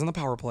 He plays on the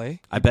power play.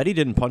 I bet he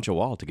didn't punch a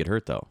wall to get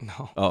hurt though.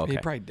 No. Oh, okay. He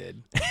probably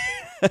did.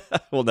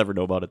 We'll never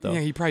know about it though.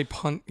 Yeah, he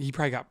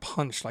probably got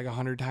punched like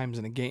 100 times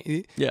in a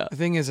game. Yeah. The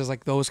thing is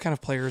like those kind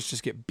of players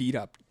just get beat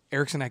up.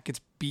 Eriksson Ek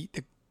gets beat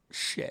to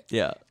shit.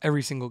 Yeah.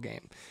 Every single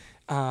game.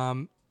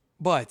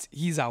 But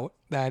he's out.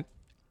 That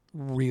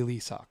really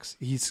sucks.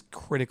 He's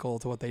critical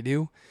to what they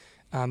do.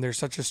 They're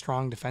such a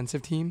strong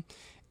defensive team,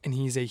 and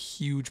he's a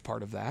huge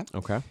part of that.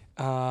 Okay.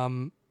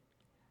 And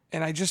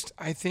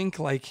I think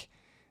like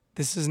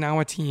this is now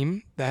a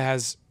team that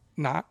has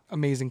not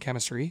amazing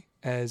chemistry,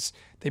 as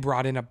they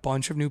brought in a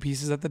bunch of new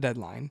pieces at the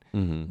deadline.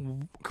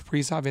 Mm-hmm.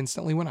 Kaprizov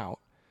instantly went out,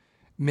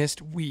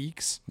 missed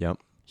weeks. Yep.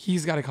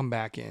 He's got to come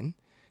back in.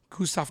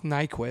 Gustav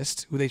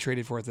Nyquist, who they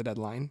traded for at the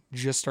deadline,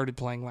 just started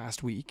playing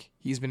last week.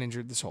 He's been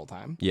injured this whole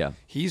time. Yeah.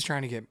 He's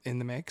trying to get in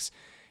the mix.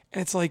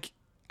 And it's like,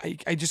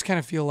 I just kind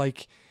of feel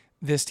like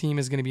this team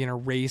is going to be in a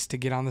race to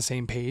get on the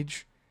same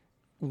page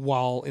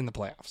while in the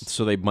playoffs.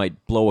 So they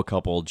might blow a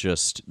couple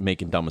just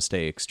making dumb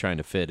mistakes, trying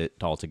to fit it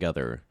all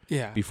together.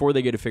 Yeah. Before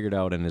they get it figured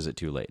out, and is it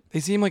too late?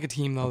 They seem like a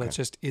team, though, that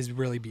just is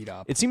really beat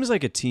up. It seems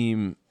like a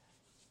team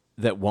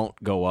that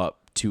won't go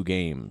up 2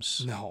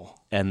 games. No.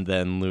 And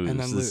then lose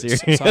the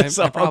series.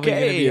 So I'm probably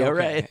gonna be okay. All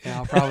right. Yeah,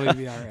 I'll probably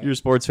be all right. Your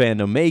sports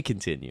fandom may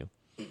continue.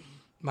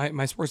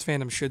 My sports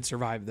fandom should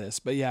survive this.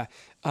 But yeah,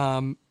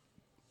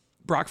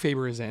 Brock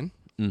Faber is in.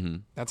 Mm-hmm.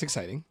 That's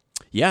exciting.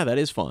 Yeah, that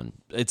is fun.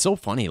 It's so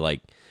funny.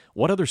 Like,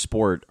 what other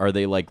sport are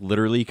they like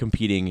literally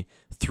competing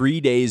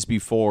 3 days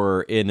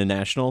before in a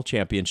national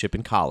championship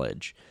in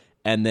college,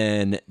 and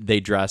then they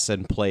dress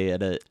and play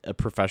at a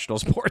professional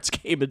sports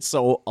game? It's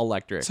so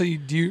electric. So you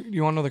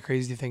want to know the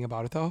crazy thing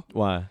about it though?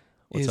 Why?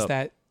 What's up?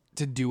 That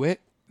to do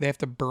it, they have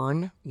to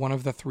burn one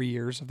of the 3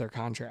 years of their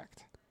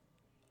contract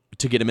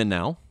To get him in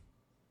now?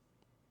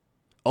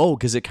 Oh,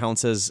 because it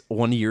counts as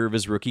 1 year of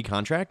his rookie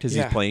contract as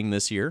he's playing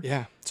this year?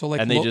 Yeah. So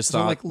like, and they just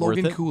thought like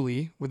Logan worth it?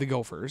 Cooley with the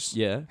Gophers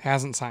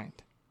hasn't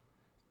signed.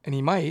 And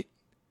he might.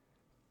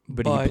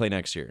 But he can play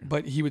next year.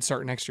 But he would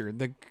start next year.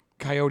 The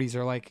Coyotes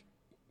are like,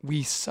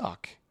 we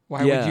suck.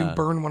 Why would you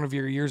burn one of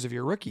your years of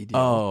your rookie deal?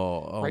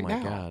 Oh right my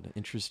now? God.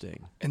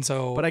 Interesting. And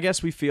so, but I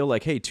guess we feel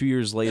like, hey, 2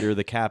 years later,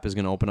 the cap is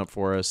going to open up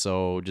for us,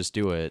 so just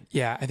do it.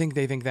 Yeah, I think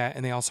they think that.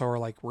 And they also are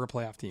like, we're a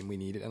playoff team. We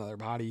need another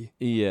body.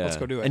 Yeah. Let's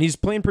go do it. And he's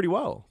playing pretty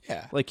well.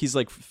 Yeah. Like, he's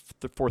like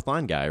the 4th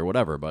line guy or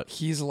whatever, but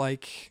he's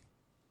like,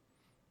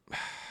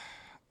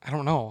 I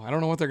don't know. I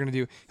don't know what they're going to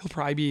do. He'll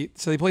probably be,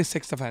 so they play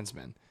 6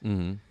 defensemen.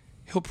 Mm-hmm.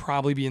 He'll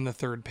probably be in the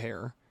 3rd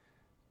pair,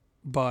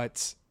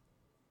 but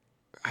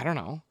I don't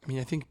know. I mean,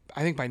 I think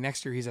by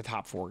next year he's a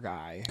top 4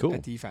 guy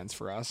at defense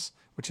for us,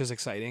 which is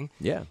exciting.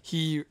 Yeah.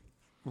 He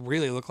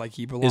really looked like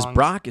he belongs. Is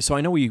Brock, so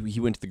I know he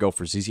went to the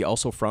Gophers. Is he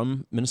also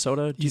from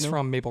Minnesota? He's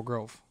from Maple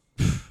Grove.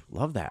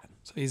 Love that.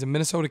 So he's a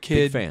Minnesota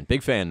kid.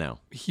 Big fan now.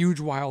 Huge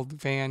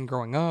Wild fan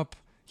growing up.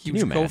 He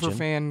was a Gopher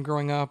fan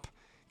growing up.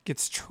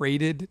 Gets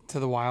traded to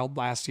the Wild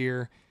last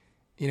year.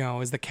 You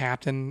know, is the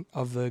captain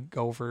of the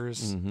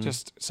Gophers. Mm-hmm.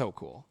 Just so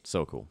cool.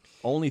 So cool.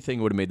 Only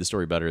thing would have made the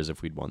story better is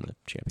if we'd won the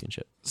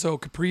championship. So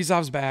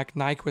Kaprizov's back.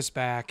 Nyquist's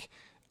back.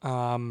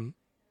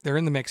 They're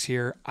in the mix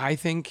here. I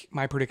think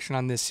my prediction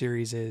on this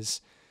series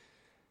is,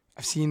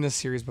 I've seen this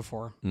series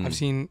before. I've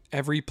seen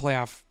every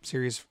playoff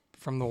series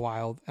from the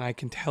Wild, and I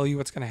can tell you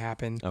what's going to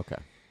happen. Okay.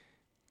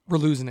 We're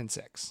losing in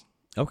 6.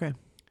 Okay.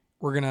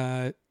 We're going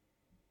to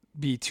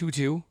be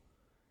 2-2.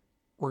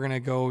 We're going to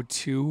go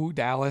to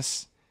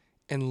Dallas,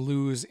 and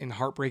lose in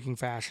heartbreaking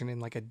fashion in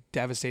like a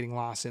devastating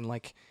loss in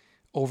like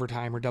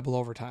overtime or double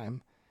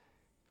overtime.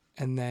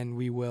 And then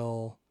we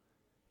will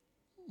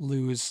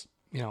lose,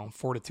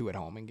 4-2 at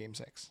home in game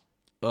 6.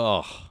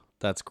 Ugh,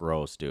 that's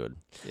gross, dude.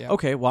 Yep.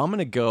 Okay, well, I'm going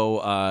to go,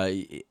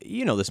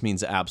 this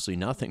means absolutely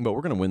nothing, but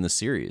we're going to win the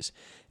series.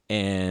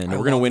 And we're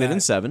going to win it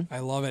in 7. I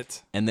love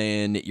it. And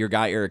then your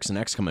guy Erickson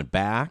X coming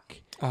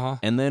back. Uh-huh.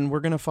 And then we're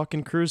going to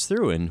fucking cruise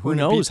through. And who We're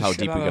gonna knows beat the how shit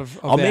deep we out go. of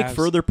I'll the make Avs.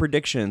 further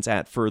predictions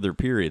at further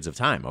periods of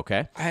time,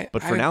 okay?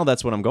 But for now,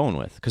 that's what I'm going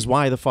with. Because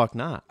why the fuck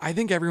not? I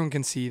think everyone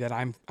can see that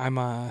I'm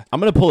going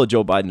to pull a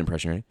Joe Biden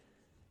impression, right?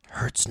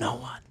 Hurts no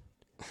one.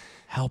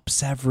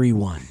 Helps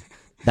everyone.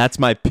 That's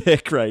my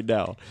pick right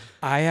now.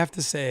 I have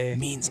to say,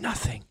 Means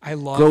nothing.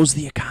 grows Grows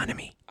the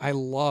economy. I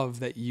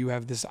love that you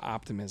have this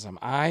optimism.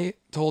 I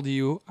told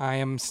you I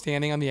am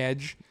standing on the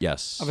edge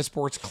Yes. of a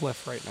sports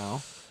cliff right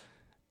now.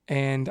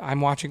 And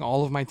I'm watching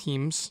all of my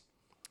teams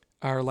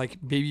are like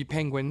baby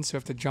penguins who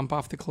have to jump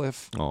off the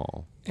cliff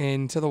Oh.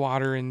 into the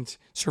water and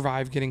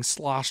survive getting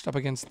sloshed up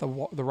against the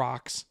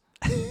rocks.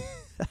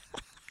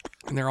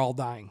 And they're all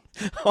dying.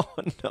 Oh,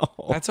 no.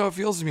 That's how it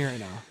feels to me right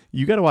now.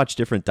 You got to watch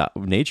different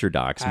nature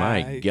docs.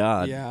 My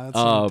God. Yeah, that's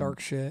some dark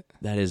shit.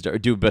 That is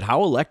dark. Dude, but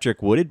how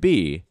electric would it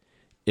be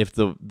if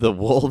the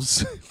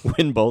Wolves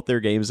win both their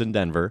games in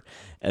Denver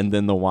and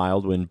then the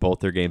Wild win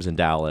both their games in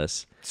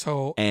Dallas?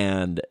 So,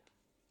 And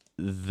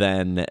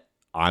then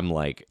I'm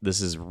like,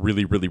 this is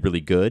really, really,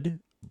 really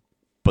good,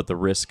 but the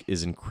risk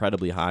is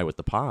incredibly high with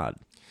the pod.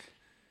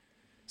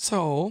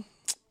 So,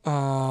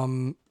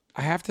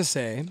 I have to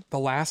say,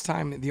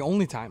 the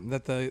only time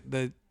that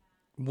the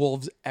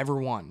Wolves ever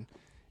won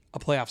a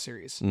playoff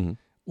series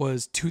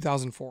was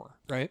 2004,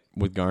 right?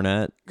 With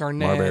Garnett,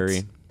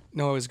 Marbury.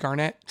 No, it was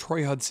Garnett,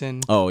 Troy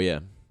Hudson, Oh, yeah.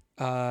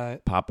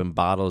 Popping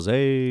bottles,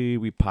 hey,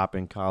 we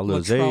popping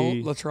collars,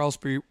 hey.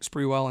 Latrell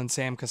Sprewell, and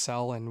Sam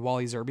Cassell, and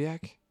Wally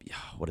Zerbiak. Yeah,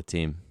 what a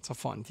team. It's a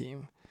fun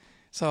team.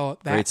 So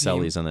that Great team,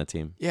 Sellies on that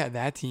team. yeah,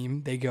 that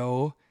team, they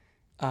go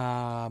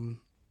to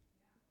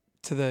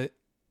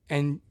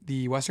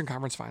the Western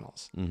Conference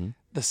Finals. Mm-hmm.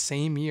 The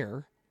same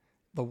year,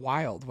 the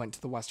Wild went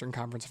to the Western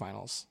Conference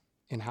Finals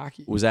in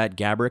hockey. Was that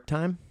Gabrick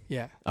time?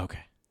 Yeah. Okay.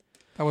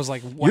 That was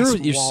like Wes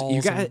Walls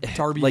you got and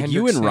Darby like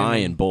you and Hendrickson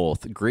Ryan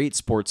both great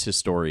sports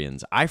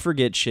historians. I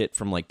forget shit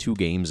from like 2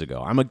 games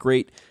ago. I'm a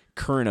great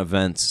current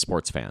events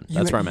sports fan.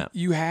 That's where I'm at.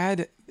 You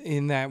had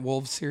in that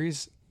Wolves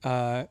series,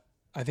 I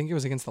think it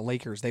was against the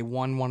Lakers. They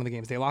won one of the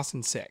games. They lost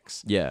in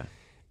 6. Yeah.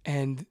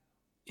 And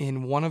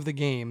in one of the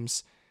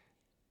games,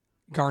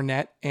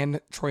 Garnett and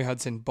Troy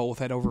Hudson both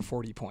had over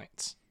 40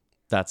 points.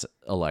 That's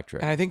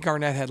electric. And I think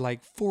Garnett had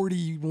like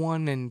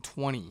 41 and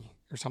 20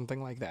 or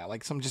something like that.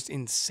 Like some just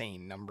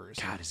insane numbers.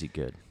 God, is he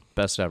good?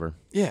 Best ever.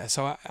 Yeah,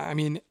 so I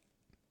mean,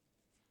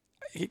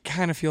 it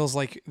kind of feels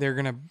like they're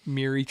gonna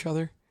mirror each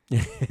other.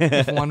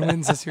 If one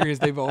wins the series,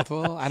 they both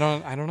will. I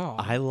don't know.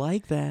 I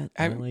like that.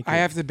 I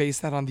have to base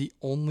that on the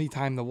only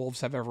time the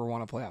Wolves have ever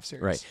won a playoff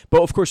series. Right.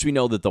 But of course, we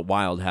know that the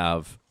Wild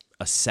have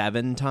a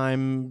 7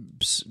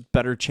 times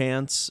better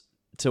chance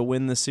to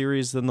win the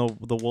series than the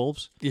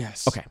Wolves.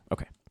 Yes. Okay.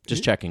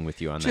 Just checking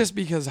with you on that. Just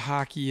because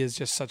hockey is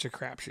just such a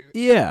crapshoot.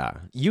 Yeah,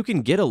 you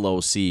can get a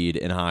low seed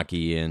in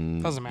hockey,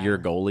 and Doesn't matter. your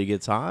goalie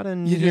gets hot,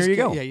 and You here you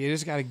go. Yeah, you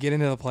just got to get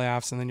into the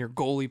playoffs, and then your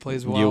goalie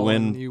plays well. You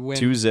and win, you win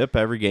 2-zip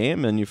every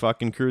game, and you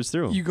fucking cruise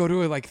through. You go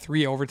to like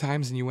 3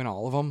 overtimes, and you win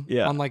all of them.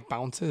 Yeah. On like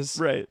bounces.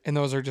 Right. And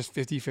those are just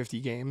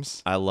 50-50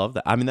 games. I love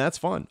that. I mean, that's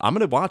fun. I'm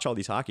going to watch all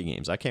these hockey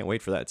games. I can't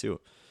wait for that,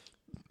 too.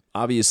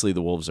 Obviously,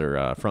 the Wolves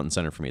are front and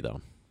center for me, though.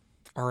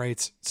 All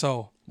right.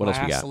 So, What else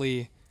we got?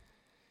 lastly,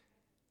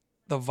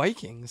 the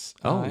Vikings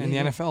and the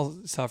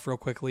NFL stuff real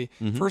quickly.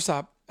 Mm-hmm. First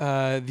up,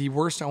 the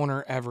worst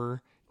owner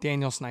ever,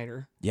 Daniel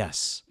Snyder,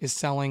 Yes. is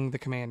selling the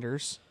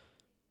Commanders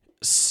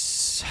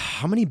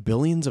How many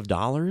billions of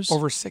dollars?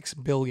 over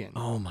 $6 billion,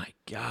 Oh, my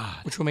God.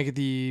 which will make it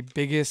the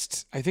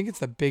biggest, I think it's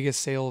the biggest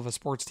sale of a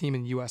sports team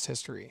in U.S.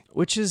 history.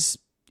 Which is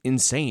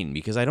insane,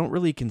 because I don't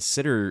really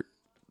consider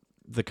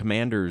the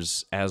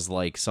Commanders as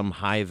like some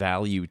high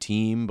value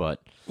team,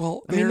 but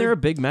Well, I mean, they're a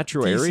big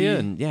metro DC area,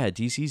 and yeah,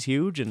 DC's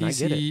huge, and I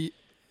get it. DC,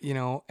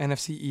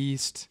 NFC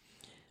East.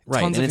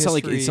 Right, tons and of it's not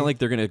history. like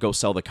they're going to go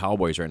sell the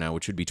Cowboys right now,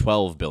 which would be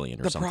 $12 billion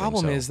or The something.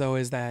 problem so.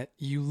 is that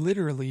you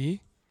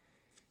literally,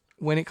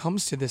 when it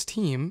comes to this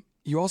team,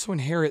 you also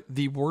inherit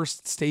the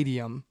worst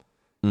stadium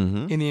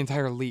in the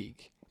entire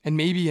league, and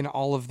maybe in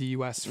all of the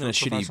U.S. for and a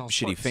professional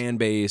shitty sports. fan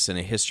base and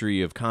a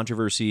history of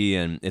controversy,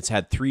 and it's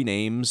had 3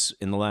 names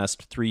in the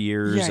last 3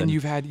 years. Yeah, and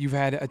you've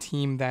had a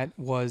team that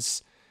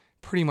was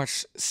pretty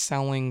much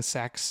selling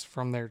sex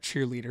from their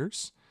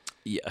cheerleaders.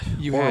 yeah,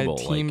 You horrible.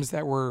 had teams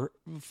that were,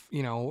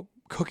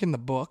 cooking the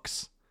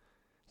books.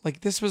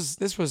 Like this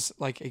was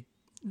like a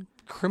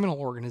criminal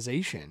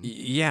organization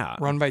yeah,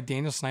 run by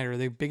Daniel Snyder,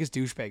 the biggest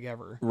douchebag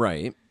ever.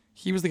 right.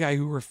 He was the guy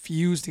who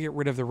refused to get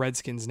rid of the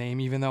Redskins name,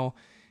 even though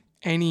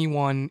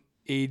anyone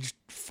age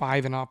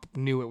 5 and up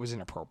knew it was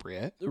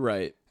inappropriate.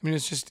 Right. I mean,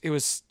 it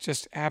was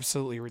just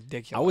absolutely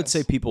ridiculous. I would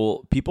say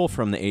people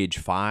from the age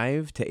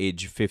 5 to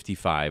age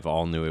 55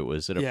 all knew it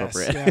was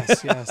inappropriate.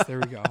 Yes. There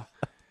we go.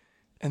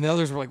 And the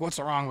others were like, "What's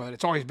wrong with it?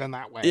 It's always been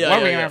that way. Yeah, What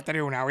are we gonna have to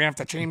do now? We have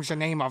to change the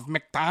name of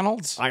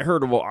McDonald's." I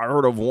heard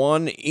of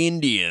one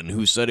Indian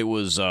who said it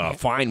was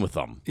fine with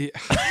them. Yeah.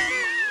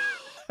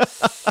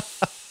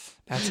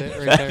 That's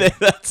it right there.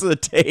 That's the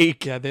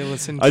take. Yeah, they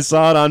listened. I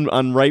saw it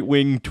on right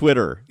wing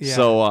Twitter. Yeah.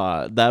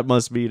 So that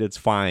must mean it's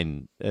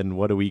fine. And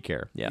what do we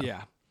care? Yeah.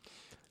 Yeah.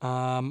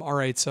 All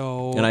right.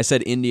 So. And I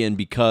said Indian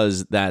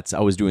because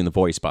I was doing the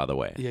voice, by the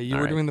way. Yeah, you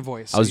were doing the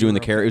voice. I was so doing the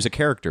character. It was a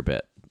character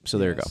bit. So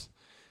there you go.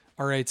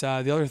 All right.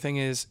 The other thing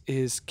is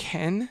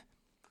can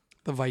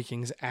the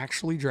Vikings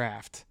actually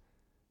draft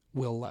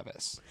Will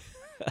Levis?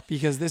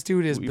 Because this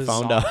dude is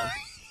bizarre. Found out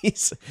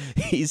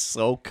he's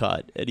so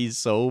cut and he's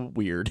so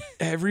weird.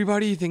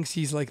 Everybody thinks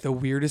he's like the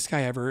weirdest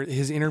guy ever.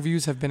 His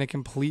interviews have been a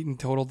complete and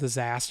total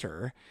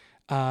disaster.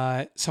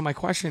 So my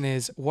question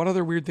is, what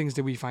other weird things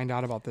did we find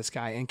out about this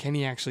guy, and can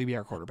he actually be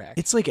our quarterback?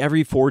 It's like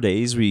every 4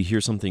 days we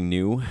hear something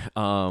new.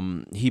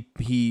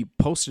 He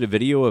posted a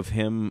video of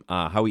him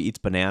how he eats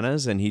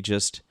bananas, and he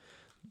just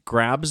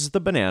grabs the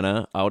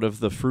banana out of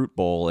the fruit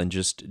bowl and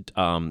just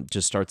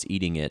starts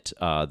eating it,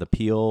 the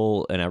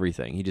peel and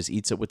everything. He just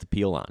eats it with the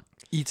peel on.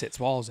 Eats it,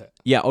 swallows it.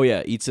 Yeah, oh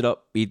yeah, eats it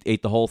up,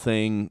 ate the whole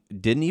thing.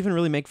 Didn't even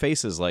really make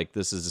faces like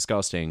this is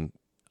disgusting.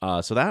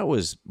 So that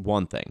was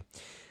one thing.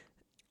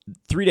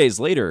 3 days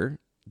later,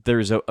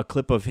 there's a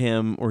clip of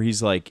him where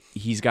he's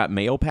got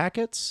mayo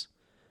packets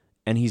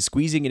and he's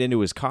squeezing it into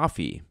his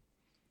coffee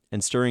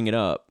and stirring it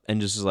up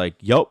and just is like,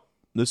 "Yup,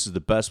 this is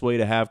the best way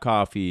to have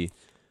coffee."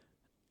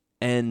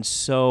 And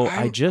so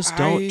I just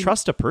don't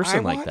trust a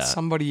person like that.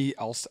 Somebody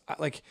else,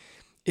 like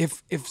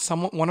if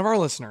one of our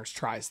listeners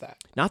tries that.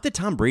 Not that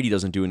Tom Brady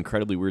doesn't do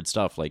incredibly weird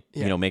stuff, like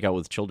make out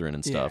with children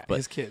and stuff, but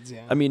his kids.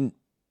 Yeah, I mean,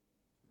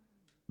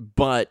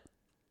 but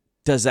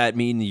does that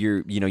mean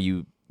you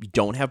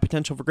don't have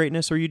potential for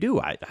greatness, or you do?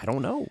 I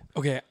don't know.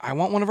 Okay, I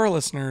want one of our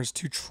listeners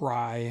to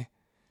try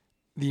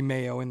the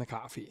mayo in the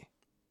coffee.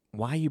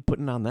 Why are you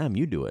putting it on them?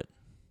 You do it.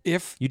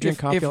 If you drink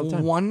coffee all the time.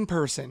 If one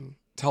person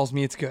tells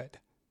me it's good,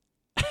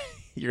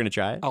 you're gonna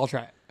try it. I'll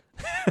try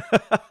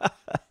it.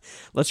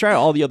 Let's try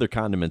all the other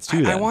condiments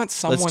too. I want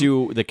someone. Let's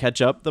do the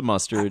ketchup, the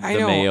mustard,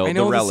 the mayo,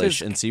 the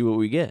relish, and see what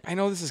we get. I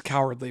know this is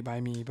cowardly by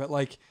me, but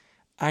like,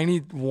 I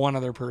need one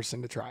other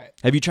person to try it.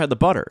 Have you tried the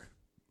butter?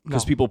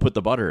 Because No. people put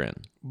the butter in.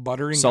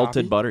 Butter and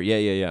salted coffee? butter.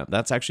 Yeah.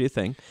 That's actually a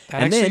thing.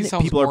 That and actually then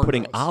sounds people are more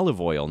putting gross. olive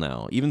oil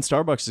now. Even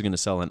Starbucks is going to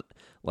sell an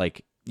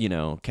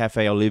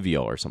Cafe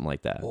Olivio or something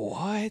like that.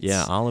 What?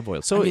 Yeah, olive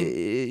oil. So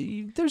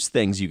there's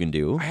things you can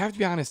do. I have to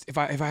be honest. If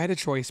I had a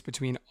choice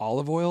between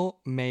olive oil,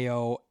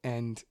 mayo,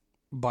 and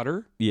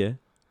butter, Yeah.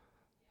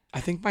 I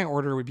think my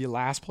order would be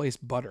last place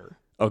butter.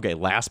 Okay,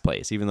 last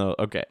place. Even though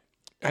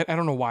I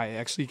don't know why. It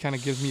actually kind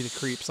of gives me the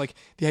creeps. Like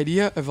the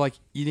idea of like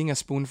eating a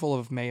spoonful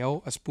of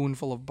mayo, a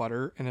spoonful of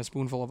butter, and a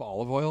spoonful of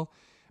olive oil.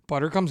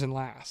 Butter comes in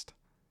last.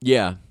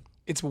 Yeah.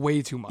 It's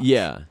way too much.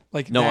 Yeah.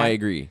 Like no, that, I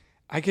agree.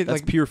 I could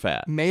That's like pure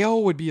fat. mayo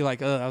would be like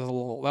that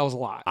was a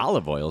lot.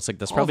 Olive oil. It's like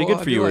that's probably Olive good oil,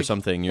 for I'd be you or like,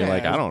 something. You're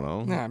like, I don't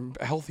know. Nah, I'm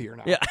healthier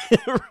now. Yeah.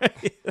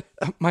 Right.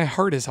 My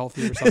heart is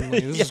healthier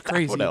suddenly. This is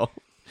crazy.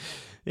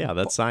 Yeah,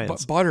 that's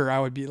science. But butter, I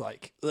would be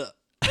like, ugh.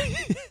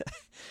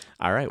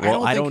 All right.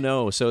 Well, I don't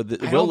know. So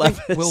Will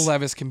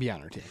Levis can be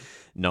on our team.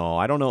 No,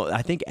 I don't know.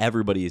 I think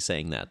everybody is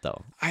saying that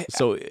though.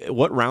 So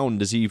what round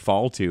does he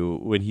fall to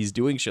when he's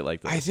doing shit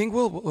like this? I think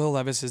Will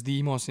Levis is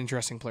the most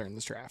interesting player in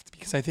this draft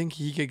because I think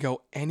he could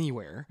go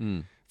anywhere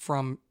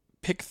from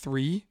pick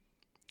 3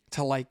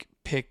 to like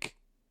pick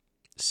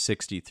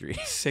 63.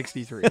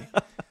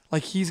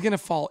 Like he's going to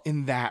fall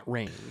in that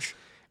range.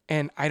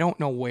 And I don't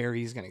know where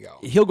he's going to go.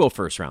 He'll go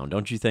first round,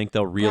 don't you think,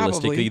 though?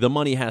 Realistically, Probably. the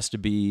money has to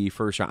be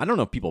first round. I don't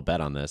know if people bet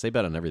on this. They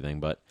bet on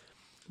everything, but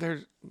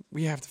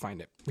We have to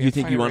find it. You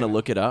think you want to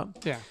look it up?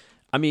 Yeah.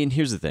 I mean,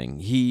 here's the thing.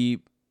 He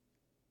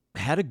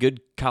had a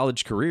good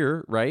college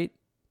career, right?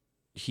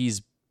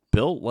 He's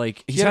built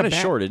like he's kind of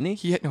short, isn't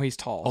he? No, he's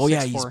tall. Oh, 6'4".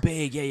 yeah, he's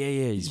big.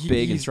 Yeah. He's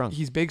big and strong.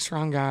 He's big,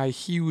 strong guy,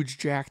 huge,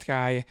 jacked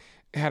guy.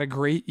 Had a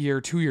great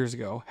year 2 years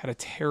ago. Had a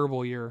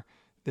terrible year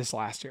this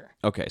last year.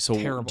 Okay, so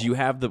Terrible. do you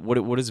have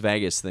what does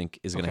Vegas think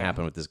is going to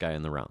happen with this guy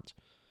in the rounds?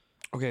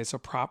 Okay, so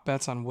prop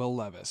bets on Will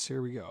Levis.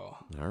 Here we go.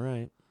 All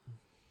right.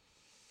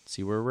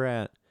 See where we're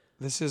at.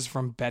 This is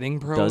from Betting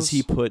Pros. Does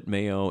he put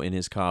mayo in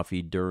his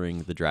coffee during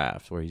the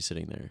draft where he's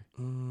sitting there?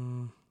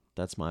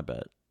 That's my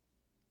bet.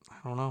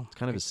 I don't know. It's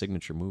kind of a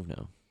signature move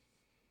now.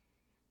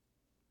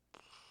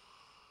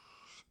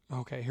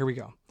 Okay, here we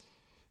go.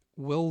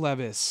 Will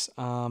Levis,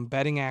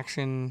 betting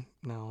action.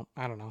 No,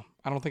 I don't know.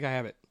 I don't think I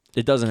have it.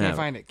 It doesn't have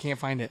it. Can't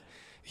find it.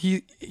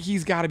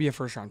 He's got to be a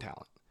first round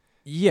talent.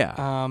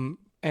 Yeah.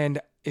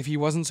 And if he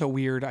wasn't so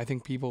weird, I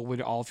think people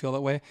would all feel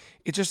that way.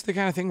 It's just the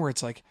kind of thing where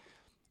it's like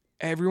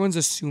everyone's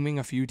assuming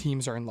a few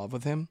teams are in love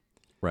with him.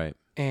 Right.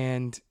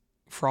 And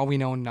for all we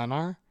know, none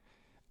are.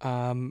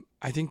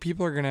 I think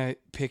people are going to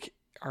pick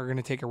are going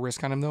to take a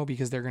risk on him, though,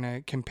 because they're going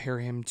to compare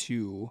him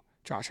to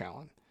Josh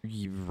Allen.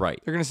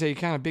 Right. They're going to say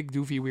kind of big,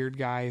 doofy, weird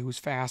guy who's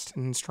fast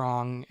and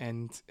strong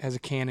and has a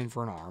cannon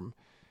for an arm.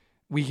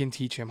 We can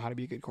teach him how to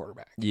be a good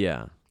quarterback.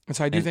 Yeah. And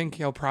so I do think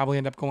he'll probably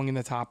end up going in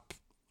the top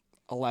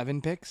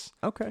 11 picks.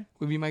 Okay.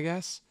 Would be my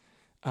guess.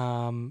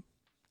 So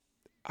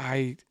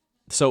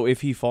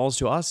if he falls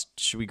to us,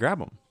 should we grab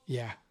him?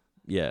 Yeah.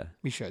 Yeah.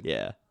 We should.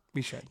 Yeah.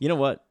 We should. You know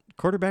what?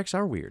 Quarterbacks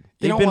are weird. You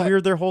They've know been what?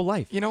 weird their whole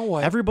life. You know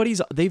what?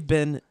 They've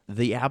been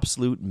the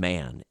absolute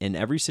man in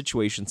every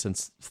situation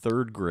since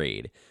third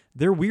grade.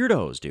 They're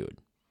weirdos, dude.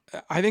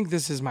 I think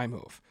this is my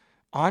move.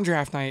 On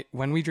draft night,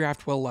 when we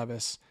draft Will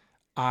Levis,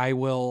 I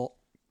will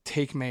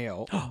take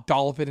mayo,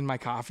 dollop it in my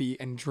coffee,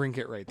 and drink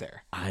it right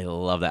there. I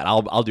love that.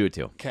 I'll do it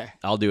too. Okay.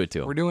 I'll do it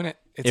too. We're doing it.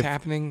 It's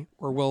happening.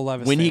 We're Will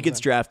Levis. When he fans gets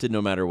then. drafted,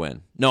 no matter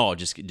when. No,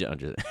 just No, to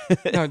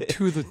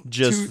the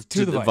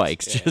to the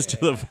Vikes. Yeah, Just to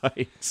the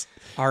Vikes.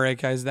 All right,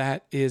 guys,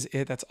 that is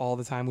it. That's all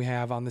the time we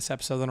have on this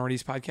episode of the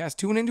Northeast Podcast.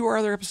 Tune into our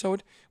other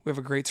episode. We have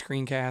a great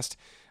screencast.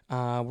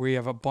 We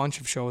have a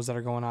bunch of shows that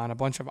are going on, a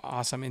bunch of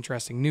awesome,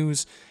 interesting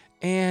news,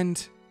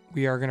 and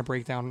we are going to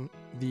break down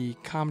the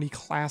comedy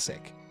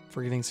classic,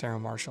 Forgetting Sarah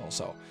Marshall.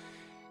 So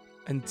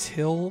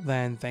until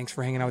then, thanks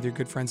for hanging out with your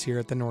good friends here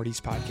at the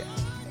Northeast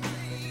Podcast.